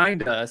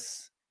behind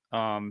us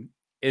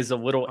is a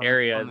little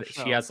area that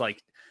she has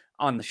like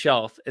on the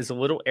shelf is a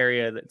little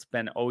area that's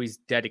been always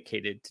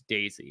dedicated to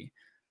Daisy.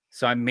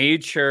 So I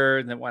made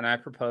sure that when I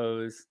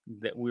proposed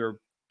that we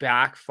were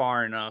back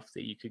far enough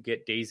that you could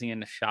get Daisy in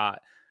the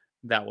shot.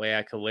 That way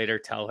I could later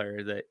tell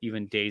her that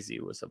even Daisy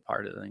was a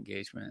part of the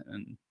engagement.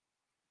 And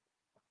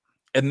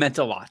it meant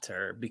a lot to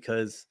her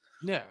because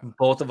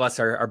both of us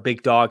are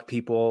big dog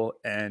people.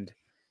 And,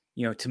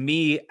 you know, to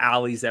me,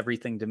 Allie's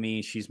everything to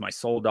me. She's my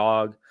soul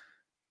dog.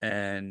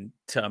 And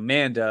to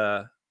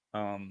Amanda,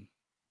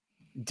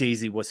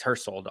 Daisy was her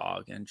soul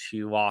dog. And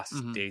she lost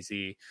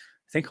Daisy,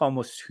 I think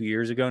almost 2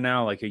 years ago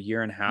now, like a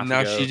year and a half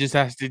ago. Now she just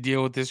has to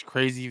deal with this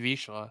crazy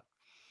Vizsla.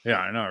 Yeah,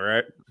 I know,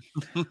 right?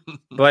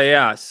 But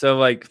yeah, so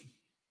like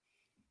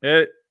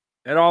it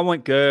all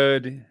went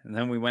good, and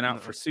then we went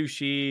out for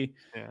sushi.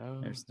 Yeah.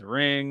 There's the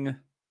ring.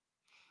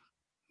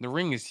 The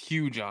ring is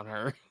huge on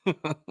her.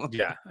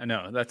 Yeah, I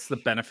know. That's the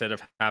benefit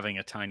of having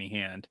a tiny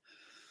hand.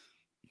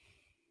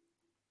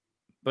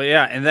 But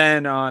yeah, and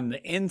then on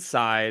the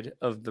inside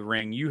of the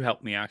ring, you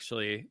helped me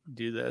actually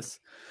do this.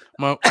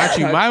 Well,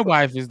 actually, my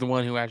wife is the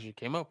one who actually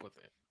came up with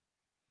it.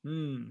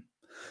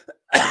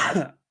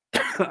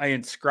 I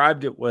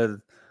inscribed it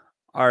with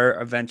 "Our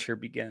adventure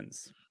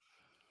begins."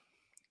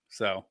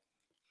 So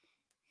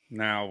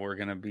now we're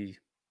gonna be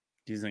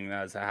using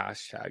that as a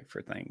hashtag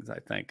for things, I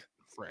think.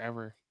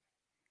 Forever.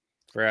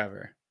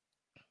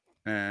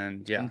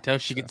 And yeah. Until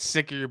she gets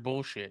sick of your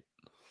bullshit.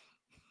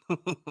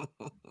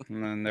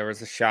 And then there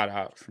was a shout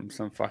out from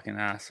some fucking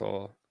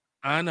asshole.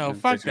 I know.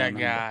 Fuck that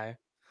guy.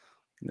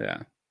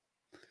 Yeah.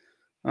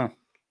 Oh.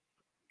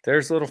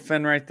 There's little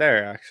Finn right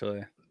there,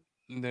 actually.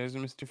 There's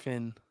Mr.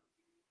 Finn.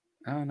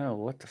 I don't know.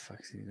 What the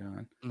fuck's he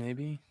doing?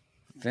 Maybe.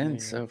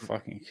 Finn's so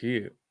fucking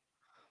cute.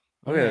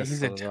 Look at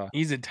this.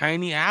 He's a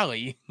tiny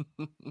Allie.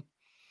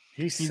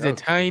 He's so a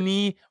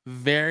tiny,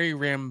 very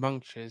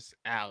rambunctious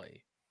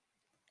Allie.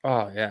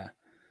 Oh, yeah.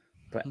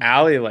 But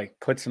Allie, like,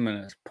 puts him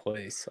in his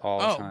place all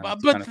the time.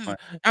 But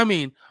I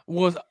mean,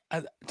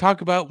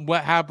 talk about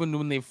what happened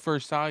when they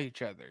first saw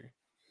each other.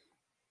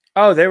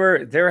 Oh, they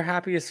were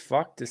happy as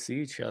fuck to see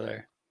each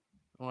other.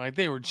 Like,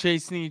 they were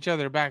chasing each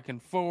other back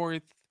and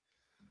forth.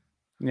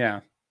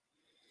 Yeah.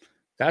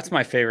 That's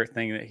my favorite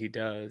thing that he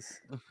does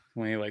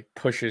when he, like,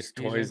 pushes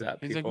toys at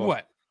people. He's like,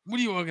 what? What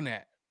are you looking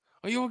at?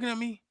 Are you looking at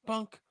me,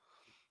 punk?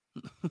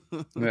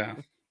 Yeah.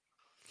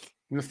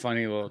 He's a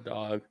funny little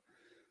dog.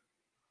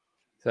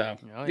 So,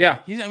 yeah.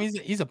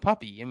 He's a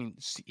puppy. I mean,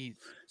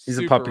 he's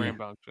a puppy.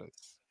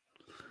 Rambunctious.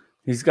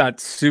 He's got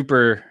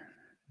super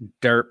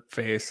dirt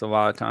face a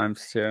lot of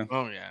times, too.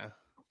 Oh, yeah.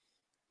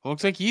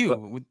 Looks like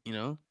you, you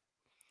know?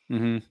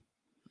 Mm-hmm.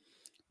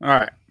 All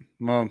right.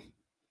 Well,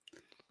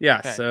 yeah,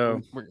 okay.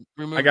 So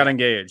I got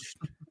engaged,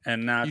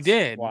 and that's you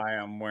did. Why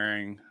I'm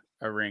wearing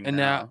a ring and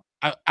now.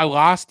 I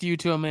lost you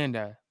to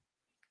Amanda.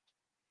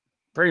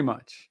 Pretty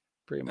much.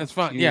 That's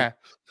fun. Yeah.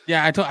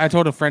 I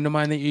told a friend of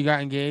mine that you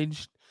got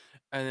engaged,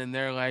 and then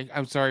they're like,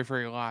 "I'm sorry for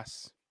your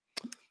loss."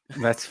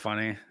 That's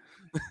funny.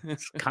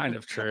 It's kind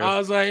of true. I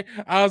was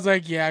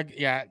like,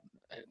 yeah.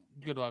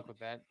 Good luck with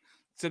that.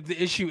 So the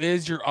issue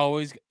is, you're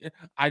always.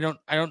 I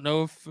don't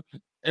know if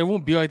it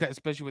won't be like that,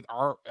 especially with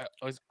our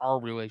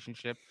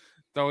relationship.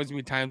 There'll always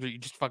be times where you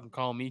just fucking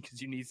call me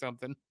because you need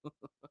something.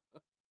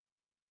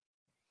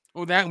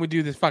 Well, that would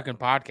do this fucking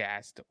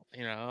podcast.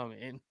 You know, I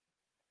mean.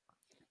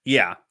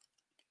 Yeah,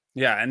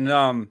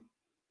 and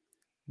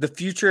the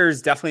future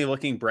is definitely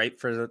looking bright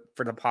for the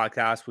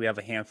podcast. We have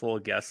a handful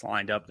of guests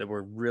lined up that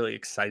we're really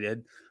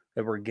excited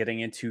that we're getting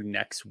into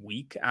next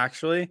week.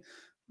 Actually,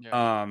 we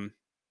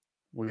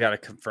got to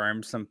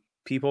confirm some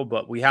people,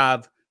 but we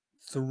have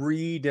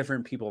 3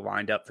 different people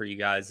lined up for you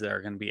guys that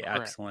are going to be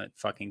excellent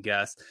fucking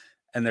guests.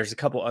 And there's a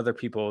couple other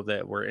people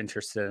that we're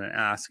interested in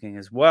asking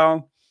as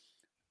well.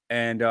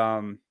 And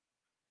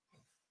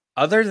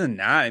other than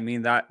that, I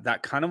mean,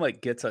 that kind of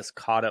like gets us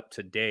caught up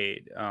to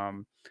date. I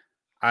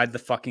had the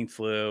fucking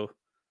flu.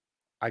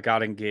 I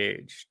got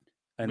engaged.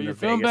 And you're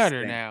feeling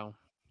better now.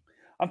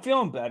 I'm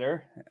feeling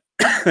better.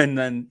 And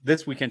then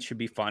this weekend should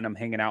be fun. I'm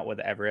hanging out with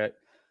Everett,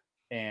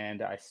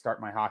 and I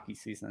start my hockey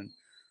season.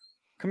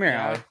 Come here,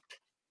 Allie.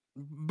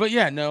 But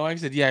yeah, no, like I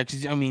said, yeah,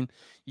 because I mean,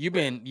 you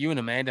and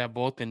Amanda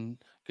both been.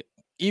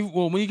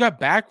 When you got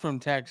back from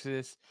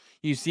Texas,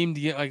 you seemed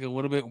to get like a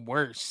little bit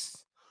worse.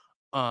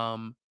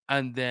 And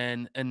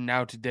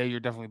now today you're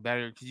definitely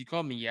better, because you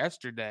called me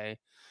yesterday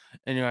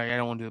and you're like, I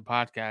don't want to do the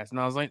podcast. And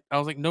I was like,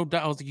 no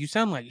doubt. I was like, you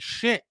sound like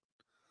shit,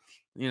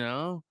 you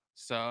know?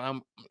 So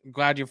I'm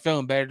glad you're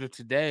feeling better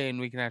today, and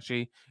we can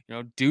actually,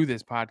 do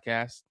this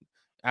podcast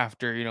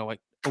after, like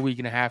a week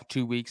and a half,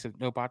 2 weeks of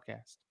no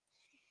podcast.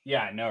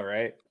 Yeah, I know,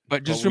 right?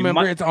 But just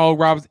remember, it's all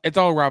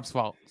Rob's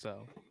fault.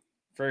 So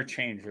for a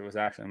change, it was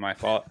actually my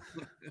fault.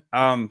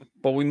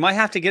 But we might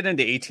have to get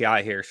into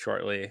ATI here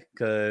shortly,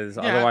 because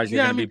otherwise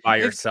you're going to be by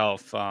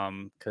yourself.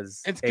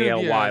 Because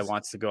ALY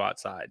wants to go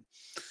outside.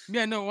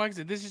 Yeah, no, like I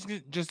said, this is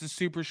just a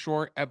super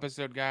short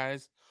episode,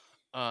 guys.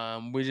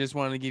 We just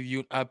wanted to give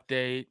you an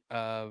update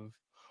of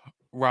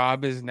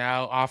Rob is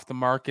now off the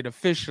market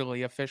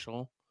officially. I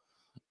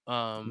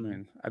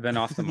mean, I've been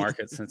off the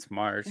market since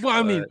March. Well,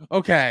 I mean,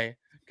 okay,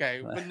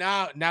 but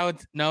now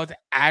it's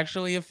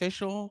actually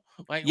official.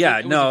 Like,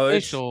 it was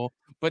official,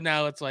 but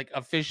now it's like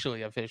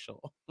officially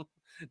official.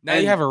 Now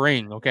you have a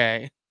ring,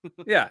 okay?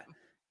 Yeah,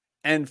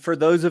 and for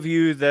those of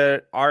you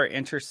that are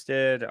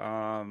interested,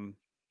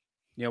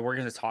 we're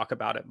going to talk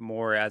about it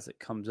more as it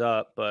comes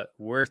up, but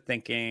we're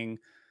thinking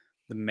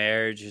the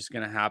marriage is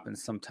going to happen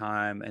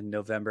sometime in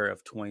November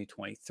of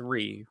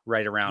 2023,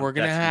 right around. We're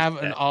going to have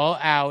an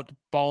all-out,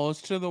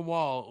 balls to the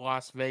wall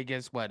Las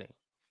Vegas wedding.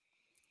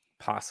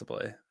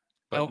 Possibly.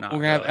 But we're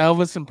going to have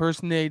Elvis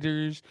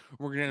impersonators.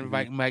 We're going to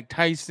invite Mike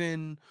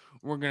Tyson.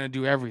 We're going to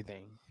do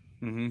everything.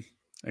 Mm-hmm.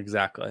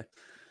 Exactly.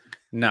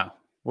 No,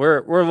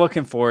 we're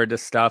looking forward to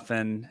stuff,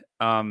 and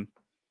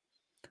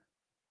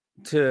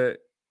to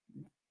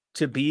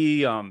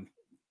be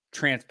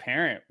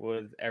transparent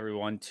with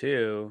everyone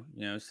too,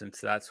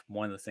 since that's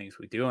one of the things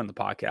we do on the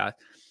podcast.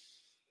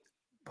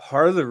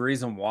 Part of the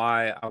reason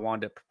why I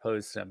wanted to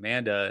propose to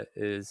Amanda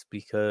is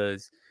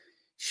because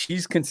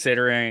she's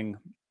considering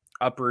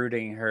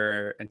uprooting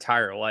her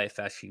entire life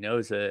as she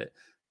knows it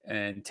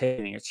and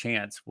taking a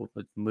chance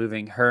with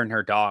moving her and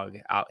her dog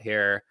out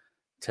here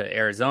to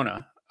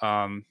Arizona.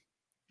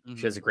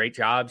 She has a great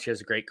job. She has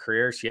a great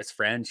career. She has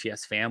friends. She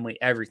has family,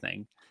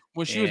 everything.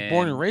 Well, she was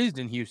born and raised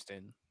in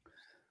Houston.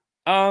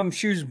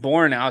 She was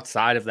born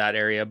outside of that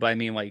area, but I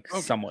mean,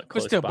 somewhat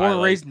close. But still, by, born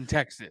and raised in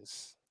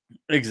Texas.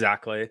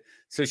 Exactly.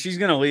 So she's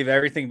gonna leave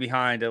everything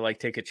behind to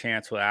take a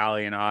chance with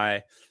Allie and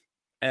I,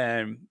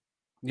 and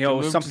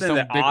something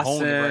that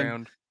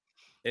Austin.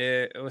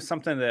 It was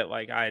something that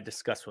I had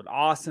discussed with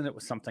Austin. It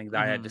was something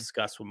that I had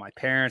discussed with my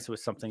parents. It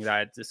was something that I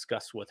had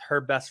discussed with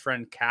her best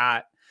friend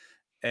Kat,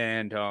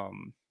 and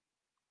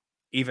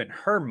even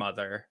her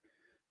mother.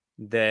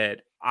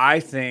 That I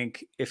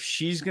think if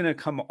she's gonna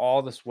come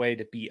all this way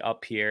to be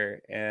up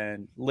here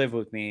and live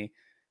with me,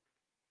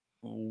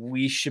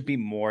 we should be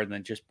more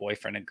than just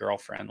boyfriend and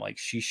girlfriend.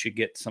 She should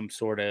get some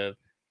sort of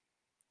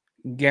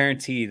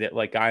guarantee that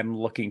I'm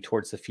looking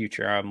towards the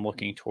future. I'm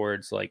looking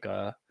towards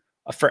a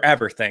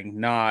forever thing,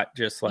 not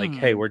just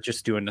hey, we're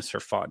just doing this for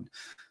fun.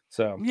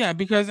 So yeah,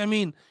 because I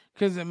mean,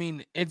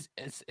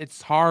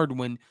 it's hard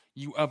when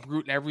you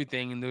uproot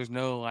everything and there's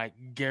no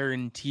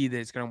guarantee that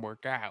it's gonna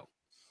work out.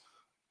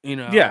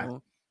 Yeah,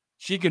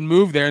 she could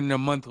move there and a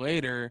month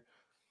later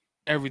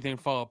everything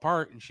fall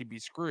apart and she'd be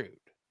screwed.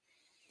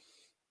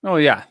 Oh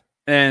yeah.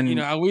 And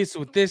at least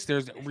with this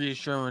there's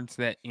reassurance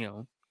that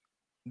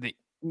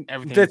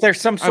everything that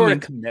there's some sort of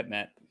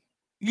commitment.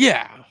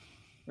 Yeah,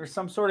 there's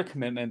some sort of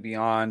commitment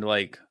beyond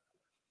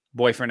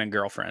boyfriend and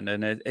girlfriend,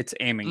 and it's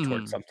aiming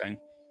towards something.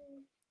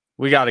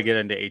 We got to get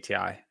into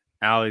ATI.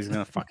 Allie's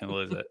gonna fucking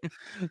lose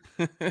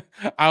it.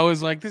 I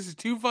was like, this is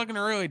too fucking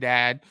early,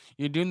 Dad.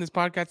 You're doing this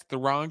podcast at the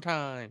wrong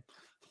time.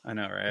 I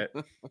know, right?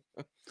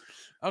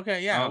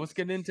 Okay, yeah, let's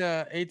get into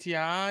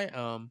ATI.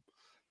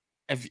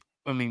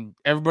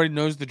 Everybody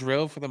knows the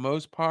drill for the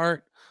most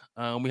part.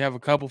 We have a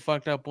couple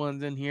fucked up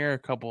ones in here, a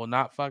couple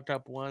not fucked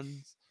up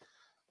ones.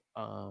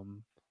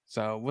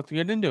 So let's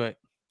get into it.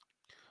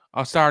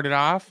 I'll start it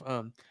off.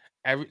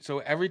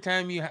 Every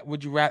time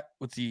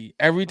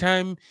every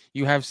time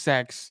you have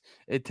sex,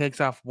 it takes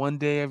off one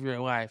day of your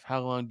life. How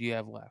long do you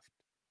have left?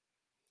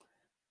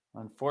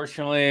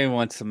 Unfortunately,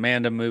 once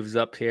Amanda moves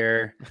up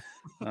here,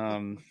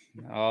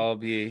 I'll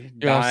be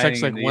dying.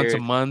 Sex once a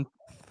month.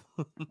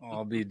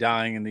 I'll be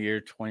dying in the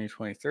year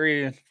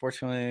 2023,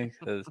 unfortunately,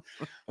 because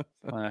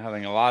I'm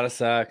having a lot of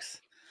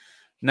sex.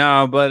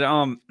 No, but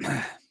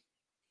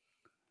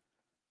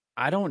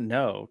I don't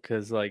know,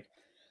 because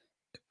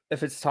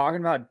if it's talking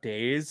about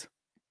days,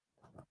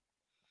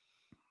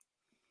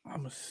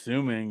 I'm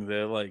assuming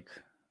that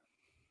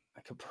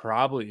I could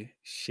probably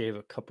shave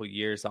a couple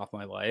years off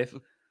my life.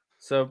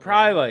 So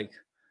probably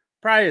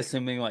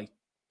assuming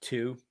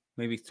 2,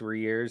 maybe 3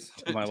 years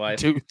of my life.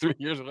 2-3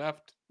 years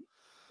left.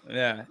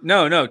 Yeah.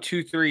 No,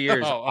 2-3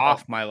 years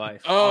off my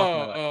life.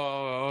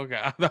 Okay.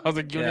 I was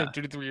like, you only have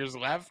 2 to 3 years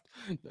left?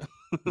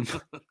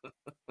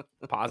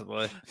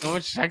 Possibly. How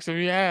much sex have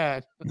you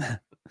had?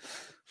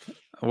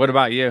 What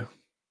about you?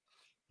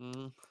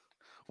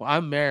 Well,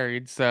 I'm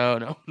married, so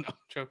no, I'm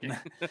joking.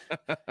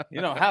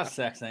 You don't have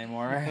sex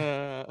anymore,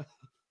 right?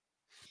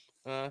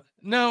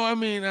 No, I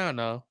don't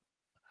know.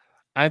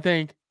 I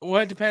think,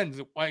 it depends.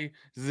 Why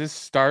does this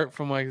start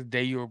from the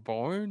day you were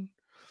born?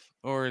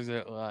 Or is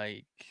it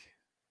I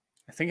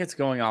think it's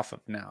going off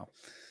of now.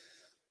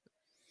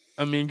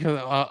 Because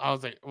I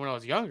was when I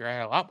was younger, I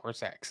had a lot more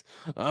sex.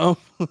 But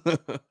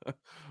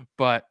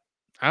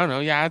I don't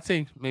know. Yeah, I'd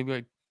say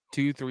maybe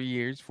 2, 3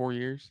 years, 4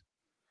 years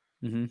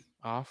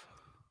off.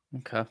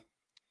 Okay.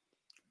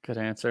 Good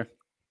answer.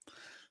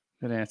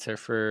 Good answer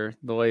for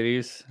the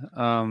ladies.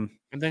 I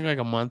think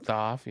a month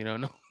off,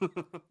 No.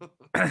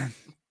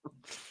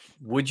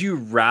 Would you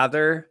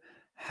rather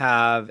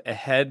have a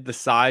head the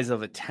size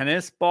of a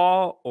tennis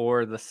ball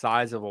or the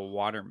size of a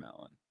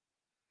watermelon?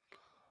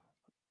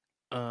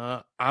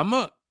 I'm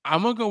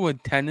gonna go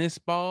with tennis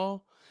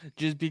ball,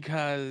 just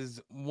because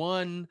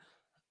 1,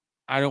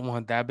 I don't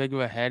want that big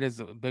of a head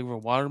as big of a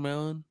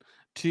watermelon.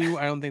 2,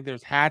 I don't think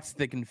there's hats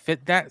that can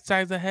fit that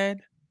size of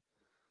head.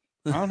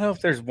 I don't know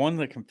if there's one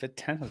that can fit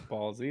tennis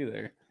balls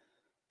either.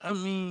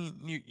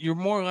 You're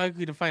more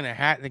likely to find a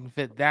hat that can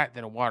fit that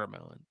than a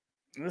watermelon.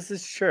 This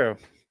is true.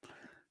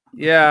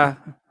 Yeah,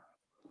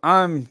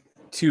 I'm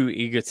too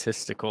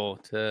egotistical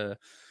to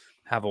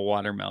have a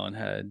watermelon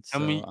head.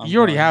 So you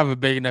already have a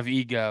big enough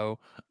ego.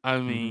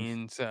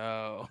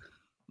 So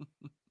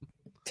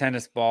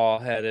tennis ball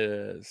head it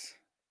is.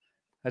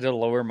 I had to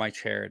lower my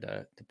chair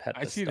to pet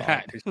this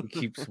dog because he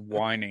keeps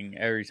whining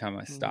every time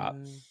I stop.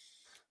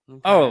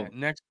 Okay. Oh,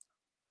 next,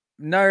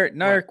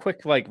 another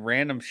quick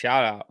random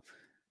shout out.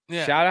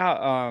 Yeah. Shout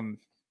out.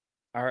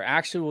 Or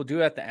actually, we'll do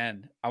it at the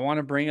end. I want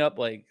to bring up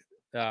the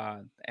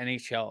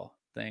NHL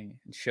thing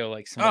and show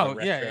some of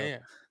the retro,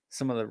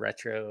 some of the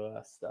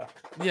retro stuff.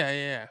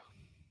 Yeah.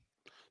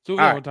 So All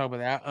yeah, right. we'll talk about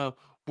that.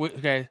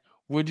 Okay.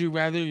 Would you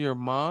rather your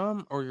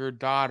mom or your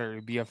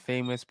daughter be a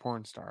famous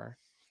porn star?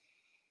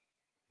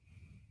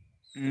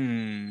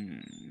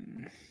 Mm.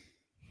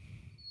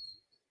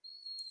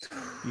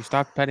 You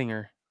stopped petting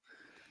her.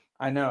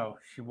 I know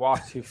she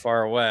walked too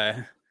far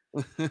away.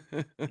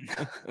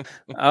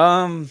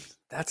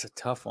 That's a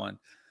tough one.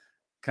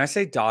 Can I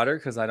say daughter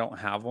because I don't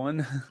have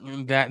one?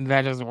 that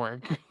doesn't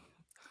work.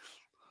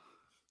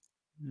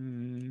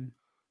 Mm.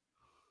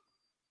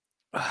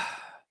 I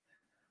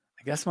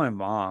guess my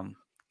mom.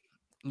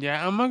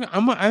 Yeah, I think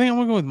I'm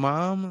gonna go with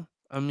mom.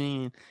 I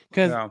mean,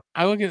 because Yeah,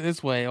 I look at it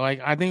this way,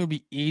 like I think it would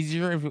be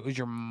easier if it was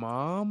your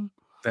mom.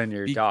 then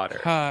your daughter.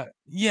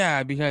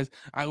 Because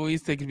I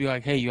always think it'd be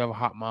like, hey, you have a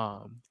hot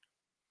mom.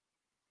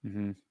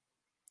 Hmm.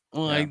 Yeah.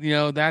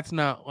 Like, that's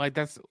not like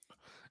that's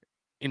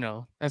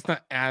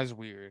not as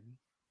weird.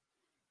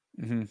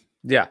 Hmm.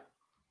 Yeah.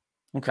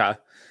 Okay.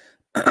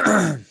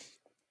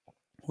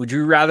 Would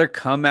you rather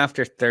come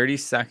after 30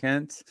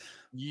 seconds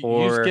You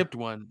or skipped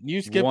one.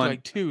 You skipped one?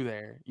 like two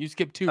there. You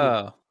skipped two.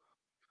 Oh,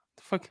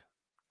 The fuck?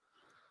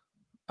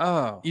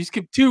 oh. You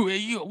skipped two.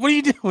 What are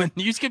you doing?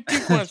 You skipped two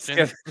I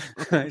questions.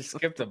 I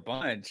skipped a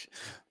bunch.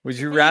 Would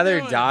you What are you rather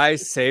doing? die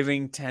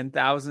saving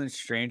 10,000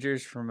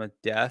 strangers from a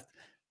death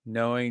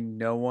knowing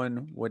no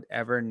one would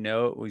ever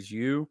know it was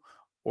you,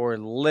 or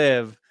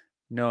live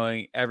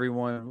knowing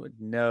everyone would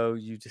know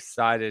you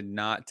decided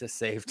not to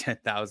save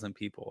 10,000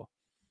 people?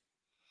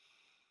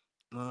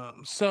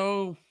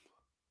 So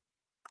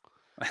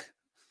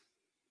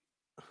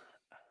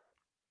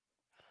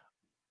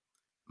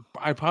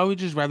I'd probably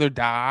just rather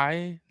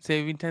die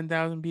saving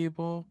 10,000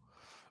 people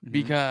Hmm.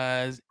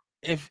 because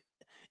if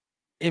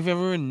if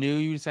everyone knew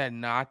you decided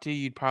not to,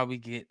 you'd probably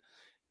get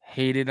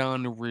hated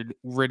on,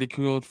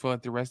 ridiculed for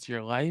like the rest of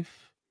your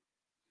life.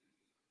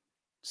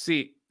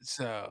 See,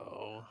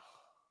 So,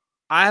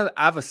 I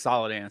have a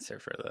solid answer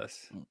for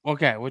this.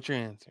 okay, what's your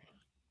answer?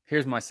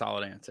 Here's my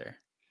solid answer.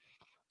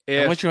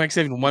 Unless If you're like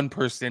saving one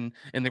person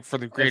for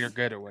the greater if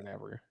good or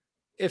whatever.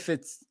 if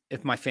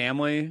my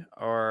family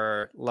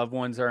or loved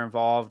ones are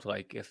involved,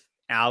 like if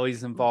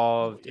Allie's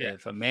involved, Yeah.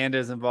 if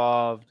Amanda's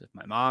involved, if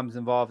my mom's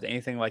involved,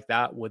 anything like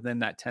that within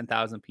that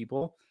 10,000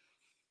 people,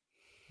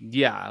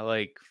 yeah,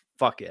 like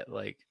fuck it,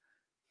 like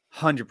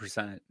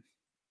 100%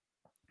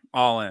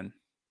 all in.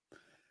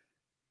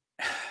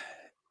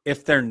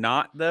 If they're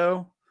not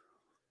though,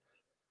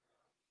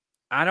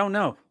 I don't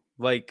know.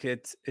 Like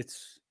it's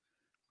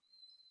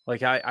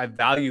like I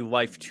value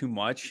life too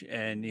much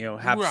and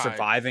have Right.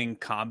 surviving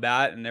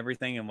combat and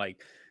everything and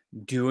like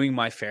doing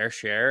my fair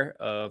share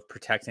of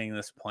protecting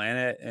this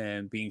planet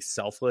and being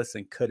selfless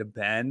and could have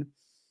been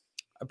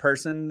a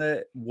person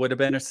that would have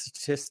been a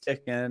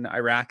statistic in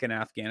Iraq and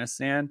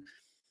Afghanistan.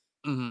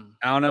 Hmm.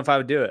 I don't know if I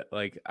would do it.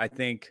 Like I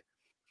think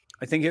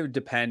it would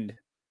depend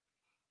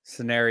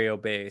scenario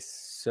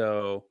based.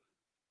 So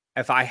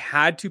if I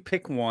had to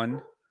pick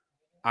one,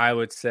 I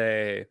would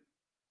say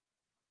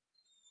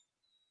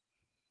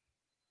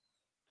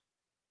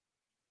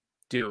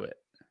do it.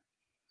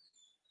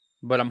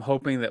 But I'm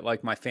hoping that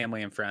like my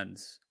family and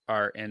friends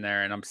are in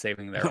there and I'm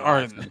saving their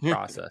Or lives in the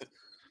process.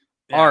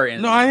 yeah. Are No,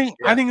 in I there. think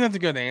I Yeah. think that's a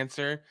good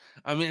answer.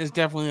 I mean, it's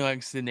definitely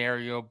like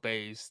scenario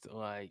based.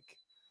 Like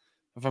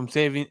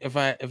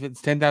if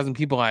it's 10,000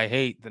 people I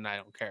hate, then I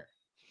don't care.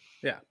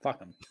 Yeah. Fuck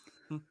them.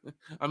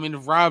 I mean,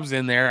 if Rob's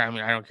in there, I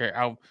mean, I don't care.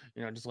 I'll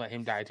just let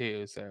him die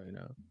too. So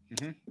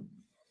Mm-hmm.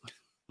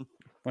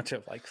 Bunch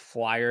of like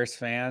Flyers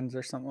fans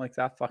or something like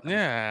that. Fuck them.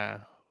 yeah,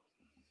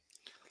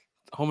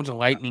 a whole bunch of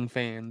Lightning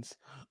fans.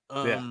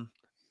 Yeah.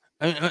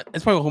 I mean,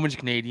 it's probably a whole bunch of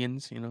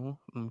Canadians.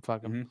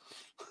 Fuck them.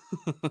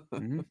 Mm-hmm.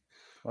 Mm-hmm.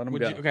 Let them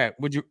Would you go. okay?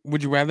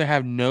 Would you rather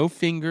have no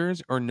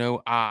fingers or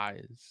no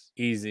eyes?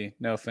 Easy.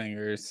 No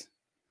fingers.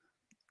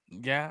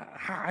 Yeah,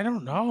 I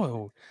don't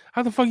know.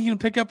 How the fuck are you gonna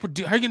pick up or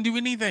do? How are you gonna do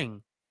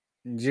anything?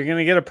 You're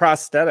gonna get a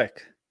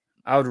prosthetic.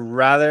 I'd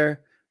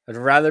rather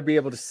be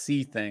able to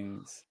see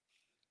things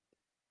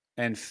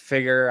and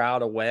figure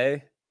out a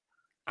way.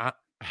 I,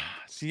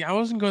 see, I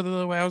wasn't going the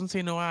other way. I wasn't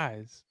saying no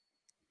eyes.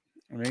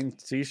 I mean,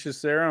 to each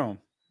is their own.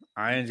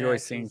 I enjoy Yeah,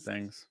 seeing because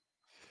things.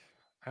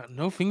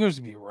 no fingers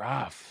would be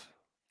rough.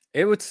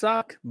 It would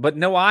suck, but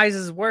no eyes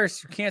is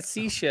worse. You can't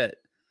see shit.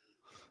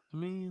 I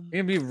mean,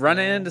 You're gonna be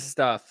running yeah. into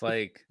stuff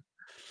like.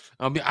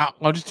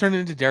 I'll just turn it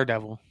into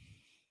Daredevil.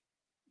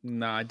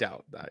 No, I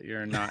doubt that.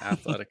 You're not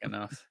athletic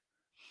enough.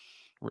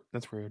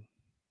 That's rude.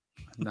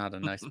 I'm not a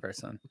nice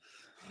person.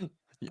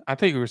 I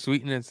thought you were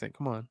sweet and innocent.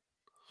 Come on.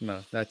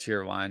 No, that's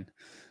your line.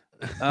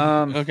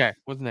 Okay,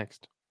 what's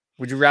next?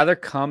 Would you rather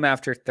come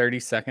after 30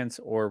 seconds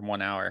or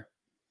 1 hour?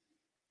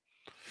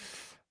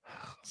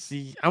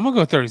 See, I'm gonna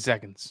go 30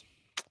 seconds.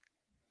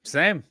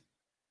 Same.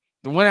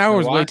 The 1 hour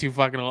is way why? too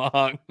fucking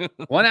long.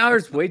 1 hour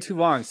is way too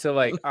long. So,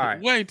 like, all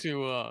right. Way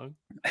too long.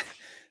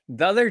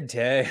 The other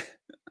day,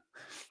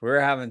 we were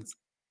having.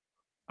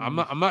 I'm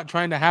not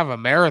trying to have a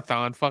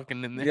marathon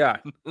fucking in there. Yeah.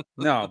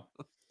 No.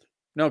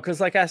 No,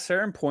 because, like, at a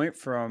certain point,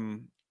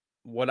 from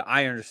what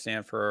I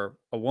understand for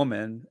a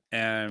woman,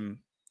 and,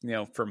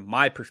 from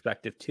my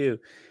perspective, too,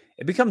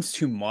 it becomes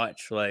too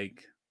much.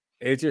 Like,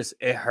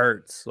 it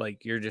hurts.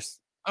 Like you're just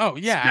Oh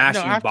yeah, no.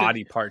 smashing After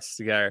body parts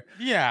together.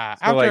 So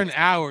after like, an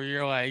hour,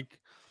 you're like,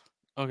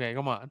 okay,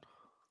 come on.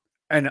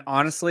 and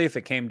honestly, if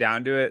it came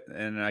down to it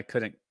and I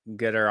couldn't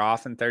get her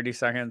off in 30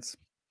 seconds,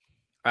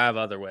 I have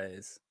other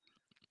ways.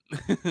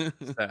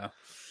 So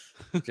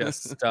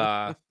just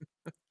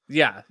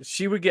yeah,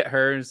 she would get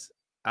hers,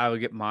 I would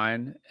get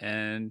mine,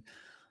 and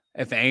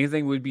if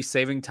anything, we'd be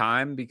saving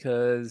time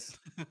because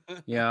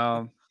you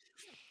know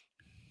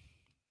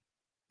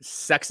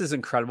sex is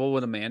incredible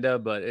with Amanda,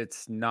 but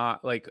it's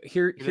not like It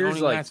only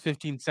here's like lasts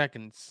 15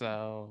 seconds,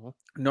 so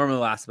normally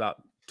lasts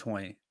about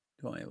 20.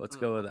 Let's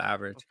go with the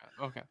average.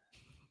 Okay.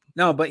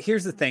 No, but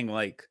here's the thing,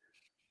 like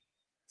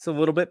it's a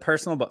little bit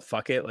personal, but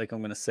fuck it, like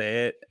I'm gonna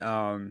say it.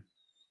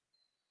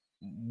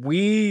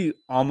 We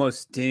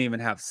almost didn't even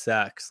have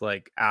sex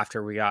like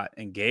after we got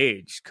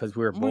engaged because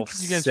we were both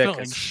You guys sick felt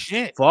like as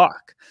shit.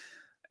 fuck.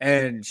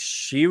 And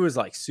she was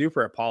like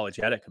super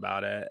apologetic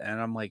about it. And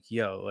I'm like,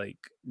 yo, like,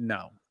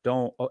 no,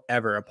 don't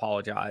ever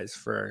apologize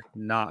for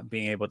not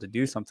being able to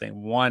do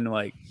something. One,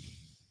 like,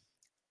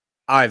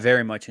 I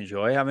very much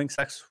enjoy having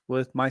sex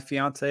with my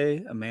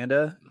fiance,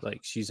 Amanda. Like,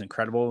 she's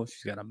incredible.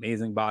 She's got an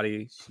amazing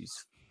body.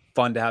 She's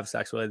fun to have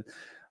sex with.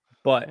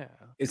 But Yeah.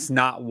 it's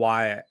not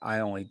why I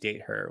only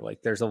date her.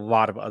 Like, there's a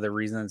lot of other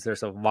reasons.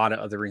 There's a lot of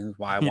other reasons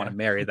why I want to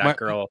marry that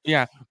girl.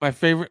 My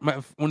favorite,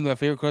 one of my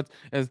favorite quotes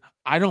is,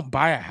 "I don't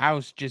buy a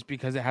house just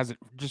because it has it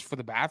just for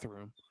the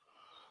bathroom."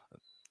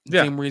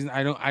 Yeah. Same reason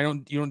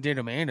you don't date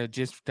Amanda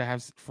just to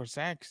have for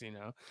sex, you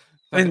know.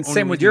 And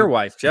same with your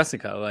wife,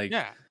 Jessica. Like,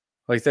 yeah,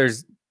 like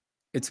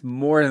it's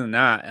more than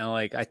that. And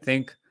like, I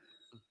think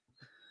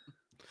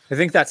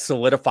that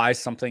solidifies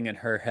something in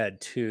her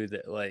head too,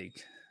 that like,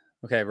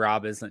 okay,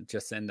 Rob isn't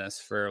just in this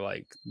for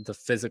like the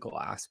physical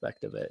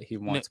aspect of it. He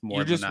wants more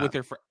than that.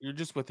 You're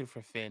just with her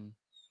for Finn.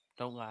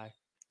 Don't lie.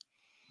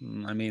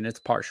 I mean, it's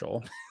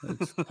partial.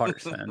 It's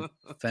part Finn.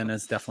 Finn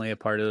is definitely a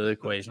part of the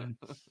equation.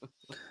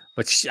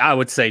 But I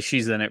would say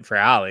she's in it for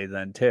Allie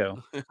then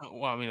too.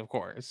 Well, I mean, of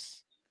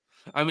course.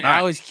 I mean,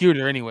 Allie's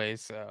cuter anyway,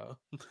 so.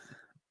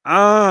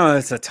 Oh,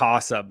 it's a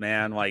toss-up,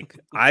 man. Like,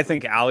 I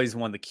think Allie's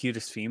one of the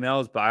cutest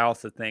females, but I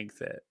also think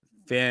that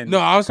Finn. No,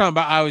 I was talking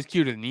about Allie's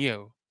cuter than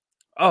you.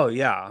 Oh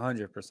yeah,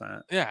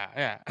 100%.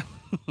 Yeah.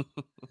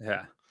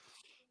 Yeah.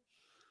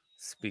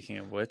 Speaking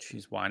of which,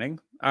 he's whining.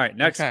 All right,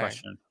 next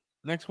question.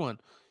 Next one.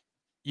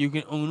 You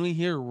can only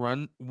hear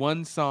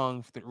one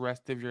song for the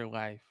rest of your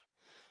life.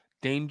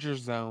 Danger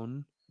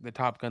Zone, the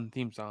Top Gun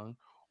theme song,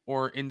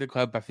 or In the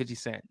Club by 50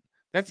 Cent.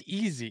 That's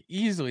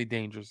easily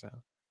Danger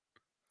Zone.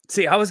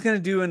 See, I was going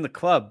to do In the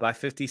Club by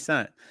 50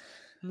 Cent.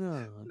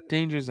 No,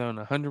 Danger Zone,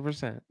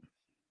 100%.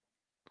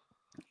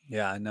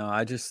 Yeah, no,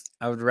 I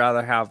would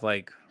rather have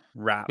like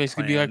rap.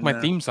 Basically be like my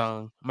theme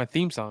song. My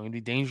theme song would be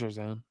Danger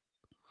Zone.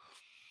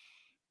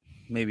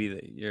 Maybe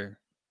that you're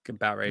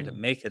about ready to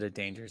make it a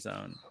Danger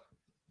Zone.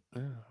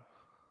 Yeah.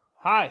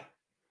 Hi.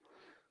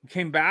 You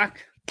came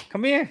back?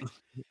 Come here.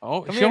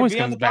 Oh, she always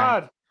comes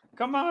back.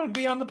 Come on,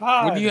 be on the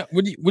pod.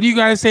 What do you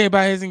guys say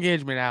about his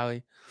engagement,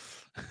 Allie?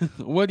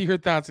 What are your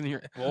thoughts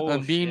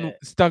on being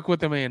stuck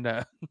with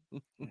Amanda?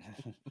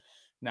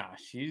 Nah,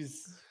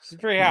 she's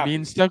pretty happy.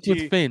 Being stuck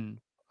with Finn.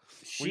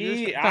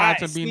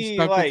 Thoughts on being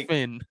stuck with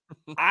Finn?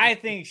 I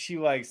think she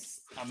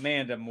likes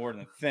Amanda more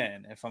than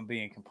Finn, if I'm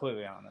being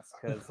completely honest,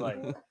 because like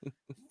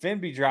Finn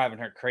be driving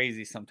her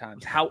crazy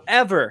sometimes.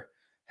 However,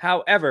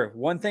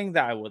 one thing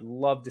that I would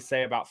love to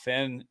say about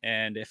Finn,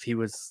 and if he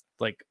was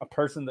like a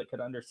person that could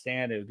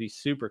understand, it would be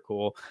super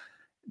cool.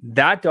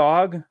 That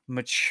dog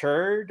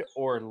matured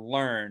or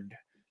learned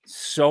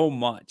so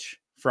much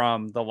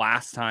from the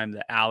last time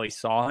that Allie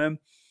saw him.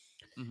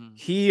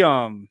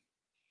 Mm-hmm.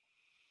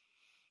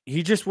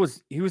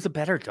 He was a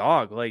better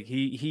dog. Like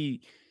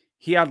he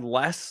had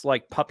less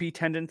like puppy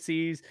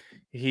tendencies.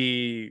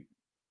 He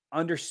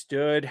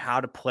understood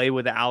how to play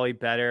with Allie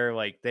better.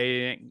 Like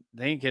they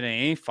didn't get in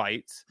any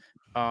fights.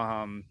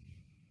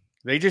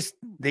 They just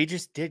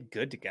did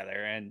good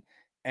together,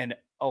 and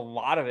a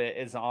lot of it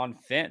is on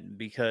Finn,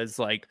 because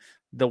like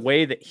the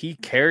way that he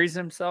carries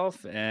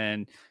himself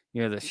and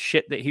the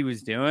shit that he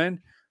was doing,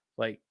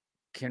 like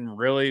can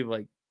really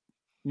like,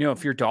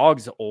 if your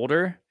dog's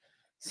older,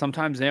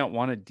 sometimes they don't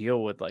want to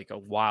deal with like a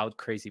wild,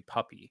 crazy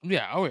puppy.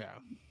 Yeah. Oh yeah.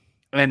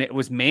 And it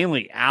was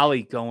mainly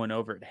Allie going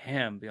over to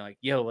him, being like,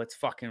 yo, let's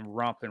fucking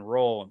romp and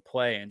roll and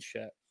play and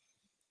shit.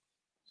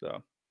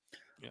 So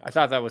yeah. I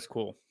thought that was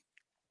cool.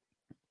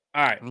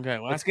 All right. Okay.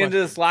 Let's get into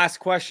this last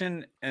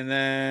question, and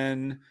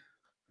then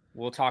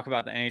we'll talk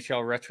about the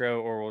NHL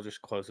retro, or we'll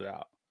just close it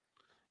out.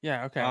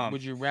 Yeah. Okay.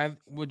 Would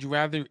you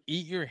rather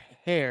eat your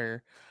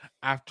hair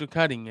after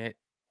cutting it,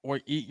 or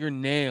eat your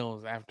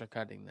nails after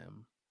cutting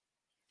them?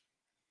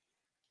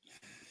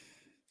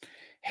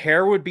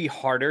 Hair would be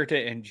harder to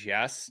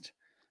ingest.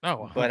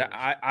 Oh, but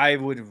I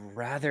would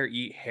rather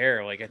eat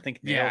hair. Like I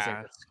think nails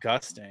are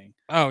disgusting.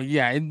 Oh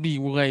yeah, it'd be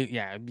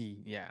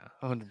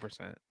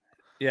 100%.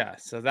 Yeah,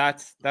 so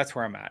that's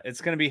where I'm at.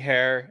 It's gonna be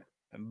hair,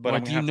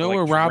 but do you know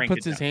where Rob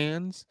puts his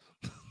hands?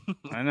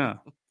 I know.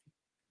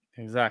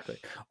 Exactly.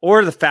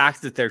 Or the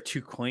fact that they're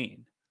too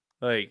clean.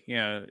 Like,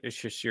 it's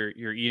just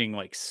you're eating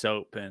like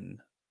soap and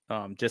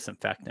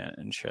disinfectant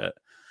and shit.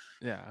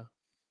 Yeah.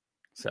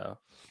 So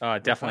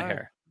definitely Okay.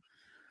 hair.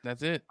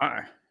 That's it. All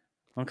right.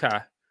 Okay.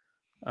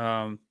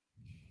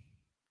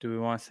 Do we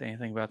want to say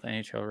anything about the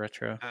NHL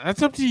retro?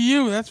 That's up to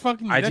you. That's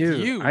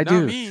you, I not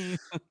do. me.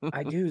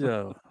 I do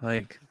though.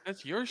 Like,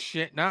 That's your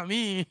shit, not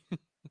me.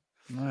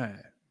 all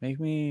right, make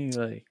me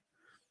like.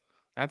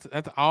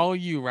 That's all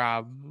you,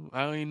 Rob.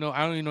 I don't even know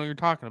what you're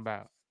talking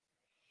about.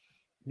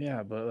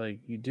 Yeah, but like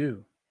you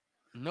do.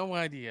 No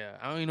idea.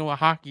 I don't even know what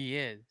hockey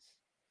is.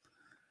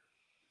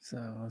 So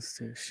let's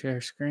do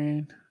share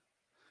screen.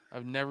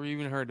 I've never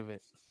even heard of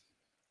it.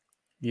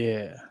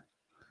 Yeah.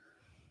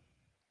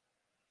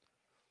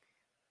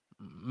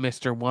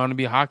 Mr.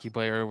 Wannabe hockey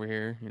player over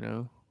here,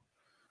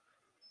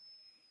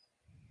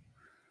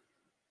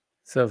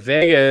 So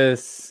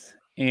Vegas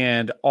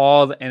and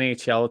all the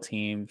NHL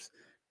teams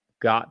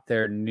got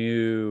their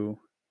new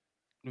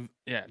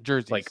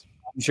jerseys. like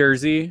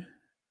jersey,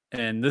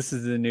 and this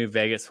is the new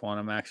Vegas one.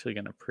 I'm actually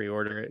gonna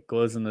pre-order it.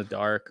 Glows in the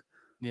dark.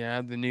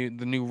 Yeah, the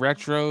new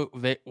retro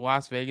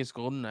Las Vegas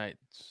Golden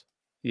Knights.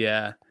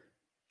 Yeah,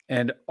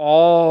 and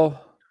all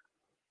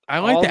I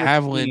like the the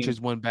Avalanche's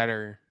teams. one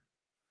better.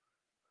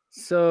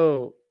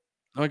 So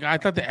Like I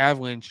thought the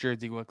Avalanche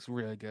jersey looks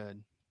really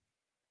good.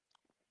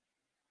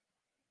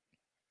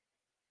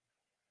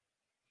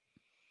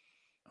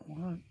 I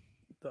want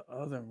the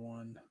other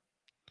one.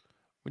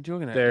 What you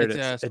looking at? There it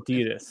is.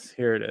 Adidas.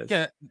 Here it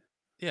is.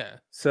 Yeah.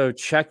 So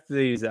check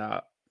these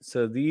out.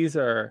 So these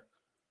are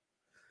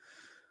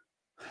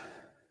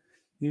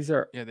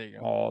there you go.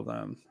 all of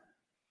them.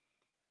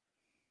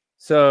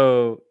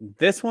 So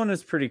this one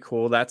is pretty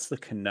cool. That's the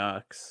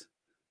Canucks.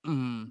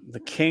 Mm-hmm. The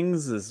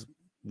Kings is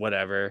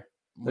whatever.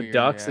 The Weird,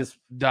 Ducks yeah. is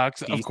Ducks,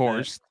 decent. of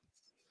course.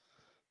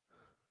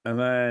 And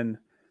then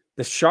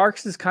the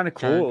Sharks is kind of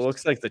cool. Sharks. It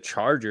looks like the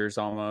Chargers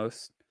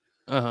almost.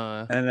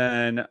 Uh-huh. And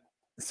then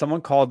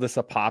someone called this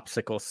a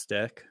popsicle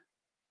stick,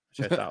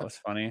 which I thought was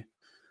funny.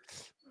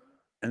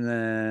 And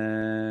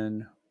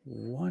then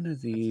one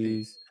of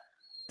these,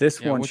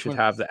 this one should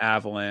have the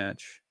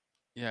Avalanche.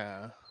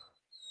 Yeah.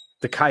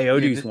 The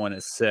Coyotes one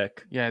is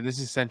sick. Yeah, this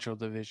is Central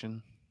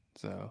Division.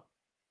 So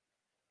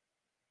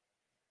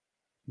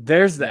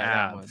there's the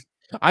Avs.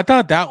 I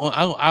thought that one.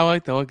 I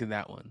like the look of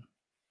that one.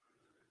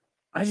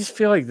 I just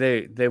feel like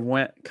they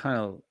went kind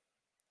of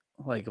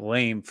like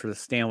lame for the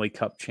Stanley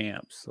Cup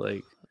champs.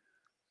 Like,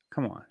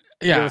 come on,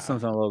 give us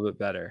something a little bit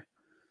better.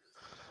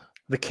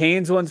 The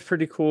Canes one's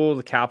pretty cool.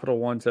 The Capital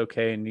one's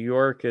okay. New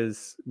York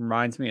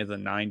reminds me of the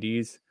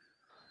 90s.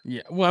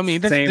 Yeah, well, I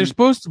mean, they're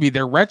supposed to be.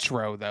 They're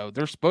retro though.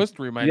 They're supposed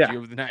to remind you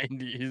of the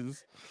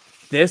 90s.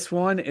 This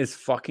one is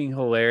fucking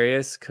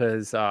hilarious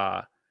because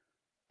I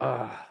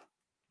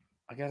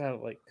gotta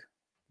like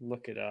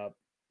look it up.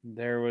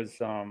 There was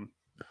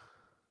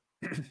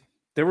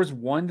there was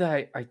one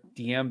that I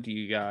DM'd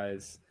you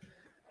guys.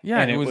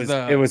 Yeah, and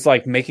it was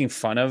like making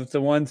fun of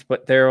the ones,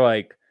 but they're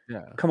like,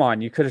 come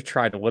on, you could have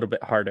tried a little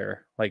bit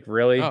harder. Like,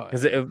 really?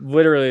 Because it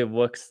literally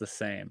looks the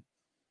same.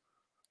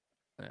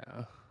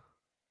 Yeah.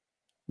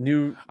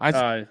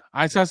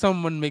 I saw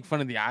someone make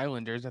fun of the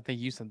Islanders. I think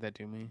you sent that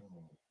to me.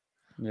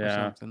 Yeah. Or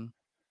something.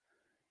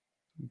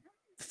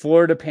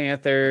 Florida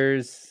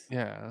Panthers.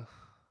 Yeah.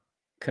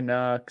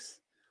 Canucks.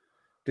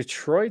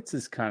 Detroit's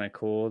is kind of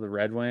cool. The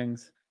Red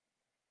Wings.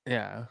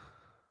 Yeah.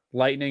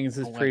 Lightning's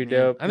is pretty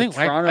dope. I think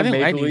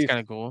Lightning's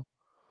kind of cool.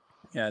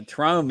 Yeah,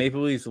 Toronto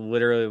Maple Leafs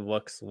literally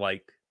looks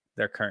like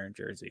their current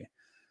jersey.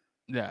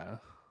 Yeah.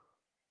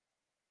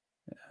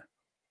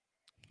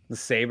 The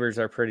Sabres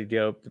are pretty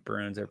dope. The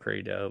Bruins are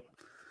pretty dope.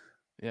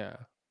 Yeah.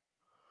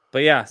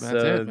 But yeah,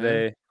 so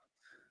they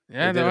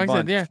like I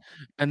said, yeah.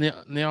 And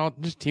they all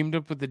just teamed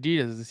up with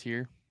Adidas this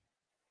year.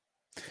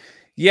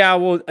 Yeah,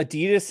 well,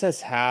 Adidas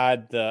has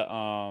had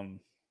the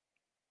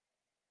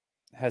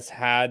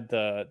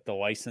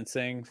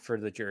licensing for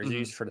the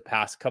jerseys for the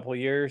past couple of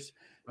years.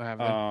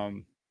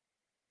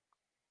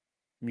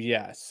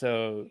 Yeah,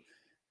 so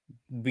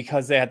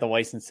because they had the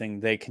licensing,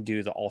 they can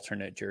do the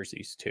alternate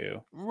jerseys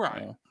too.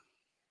 Right.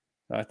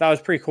 So I thought it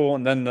was pretty cool.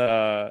 And then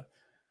the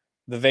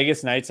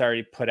Vegas Knights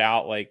already put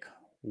out like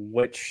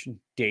which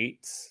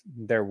dates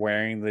they're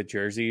wearing the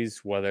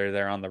jerseys, whether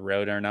they're on the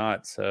road or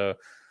not. So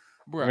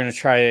we're gonna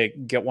try to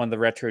get one of the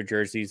retro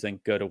jerseys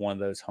and go to one of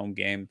those home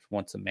games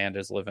once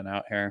Amanda's living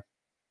out here.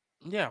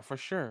 Yeah, for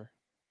sure.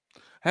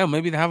 Hell,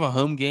 maybe they have a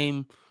home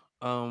game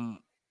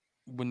when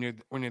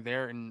you're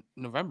there in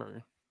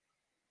November.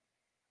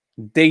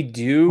 They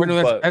do,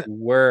 but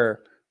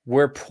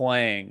we're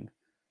playing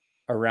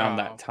around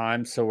that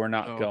time, so we're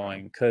not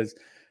going because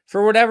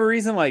for whatever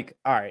reason, like,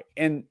 all right.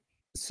 And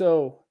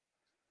so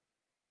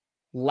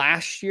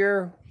last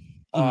year,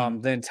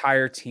 the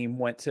entire team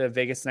went to a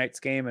Vegas Knights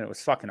game and it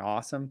was fucking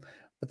awesome.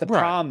 But the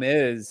problem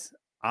is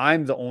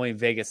I'm the only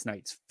Vegas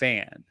Knights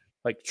fan,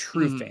 like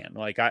true fan.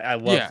 Like I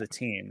love the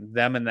team.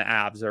 Them and the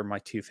Avs are my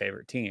two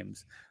favorite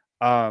teams.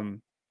 No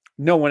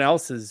one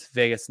else is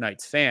Vegas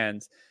Knights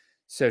fans.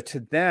 So to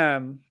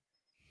them,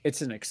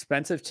 it's an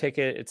expensive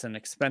ticket. It's an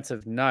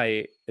expensive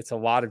night. It's a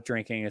lot of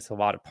drinking. It's a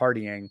lot of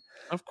partying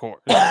Of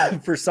course.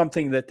 for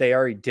something that they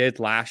already did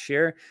last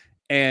year.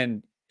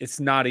 And it's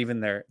not even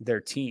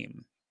their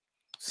team.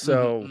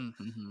 So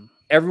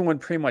everyone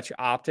pretty much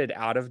opted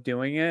out of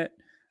doing it.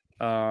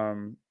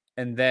 And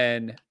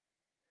then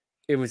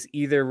it was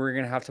either we're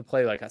going to have to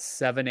play like a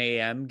 7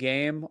 a.m.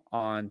 game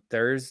on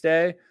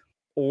Thursday,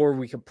 or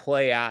we could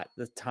play at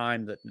the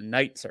time that the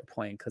Knights are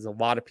playing, because a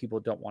lot of people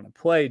don't want to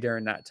play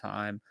during that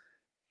time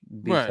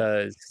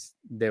because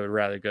they would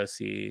rather go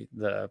see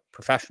the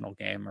professional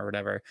game or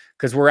whatever.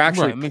 Because we're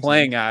actually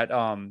playing at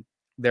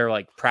their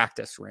like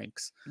practice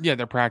rinks. Yeah,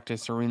 their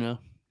practice arena.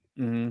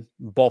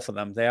 Both of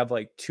them. They have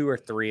like 2 or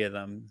 3 of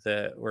them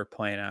that we're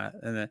playing at,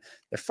 and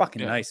they're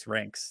fucking nice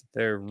rinks.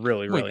 They're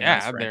really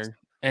nice rinks.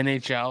 They're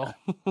NHL.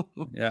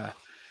 Yeah.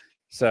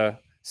 So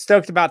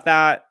stoked about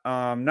that.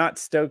 Not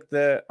stoked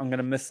that I'm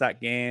gonna miss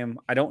that game.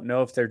 I don't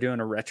know if they're doing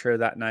a retro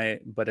that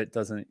night, but it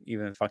doesn't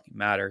even fucking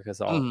matter because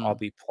I'll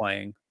be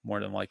playing more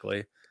than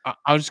likely.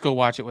 I'll just go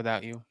watch it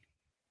without you.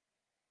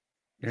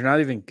 You're not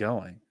even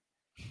going.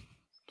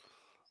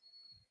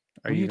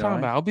 What are you talking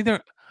about? I'll be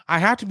there. I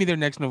have to be there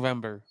next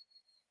November.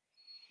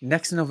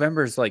 Next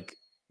November is like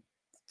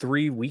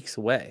 3 weeks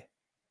away.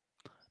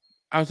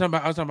 I was talking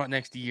about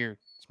next year,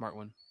 smart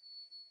one.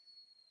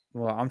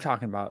 Well, I'm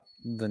talking about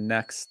the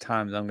next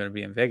time that I'm going to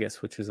be in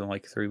Vegas, which is in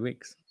like 3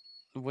 weeks.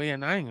 Well, yeah,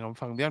 I'm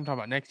talking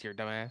about next year,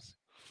 dumbass.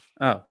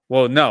 Oh,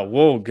 well, no,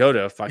 we'll go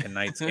to a fucking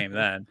Knights game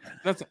then.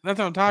 That's what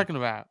I'm talking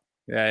about.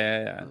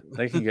 Yeah.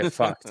 They can get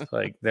fucked.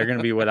 Like, they're going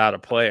to be without a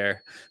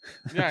player.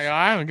 Yeah,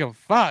 I don't give a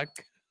fuck.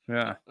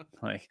 Yeah,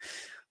 like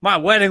my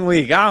wedding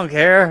week, I don't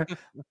care.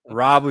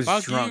 Rob was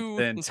Fuck drunk you.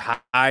 the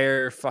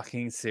entire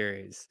fucking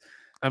series.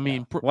 I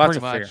mean, we'll pretty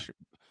much.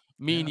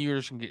 Me and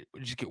you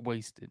just get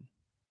wasted.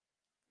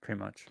 Pretty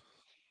much.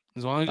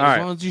 As long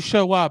as you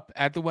show up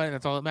at the wedding,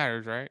 that's all that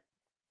matters, right?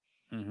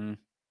 Mm-hmm.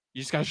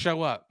 You just gotta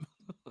show up.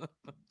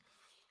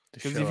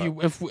 Because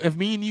if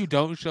me and you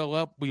don't show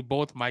up, we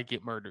both might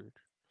get murdered.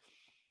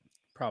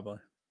 Probably.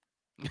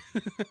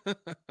 All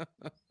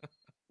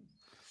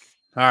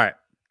right.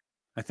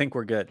 I think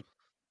we're good.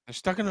 They're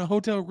stuck in a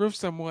hotel roof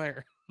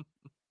somewhere.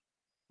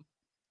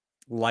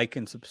 Like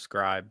and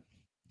subscribe.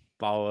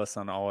 Follow us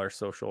on all our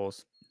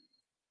socials.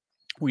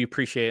 We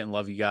appreciate and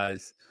love you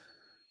guys.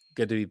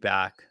 Good to be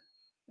back.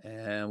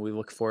 And we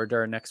look forward to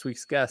our next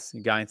week's guest.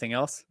 You got anything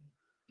else?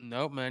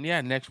 Nope, man.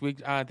 Yeah, next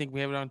week I think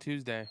we have it on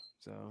Tuesday.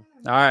 So all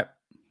right.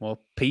 Well,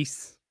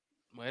 peace.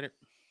 Later.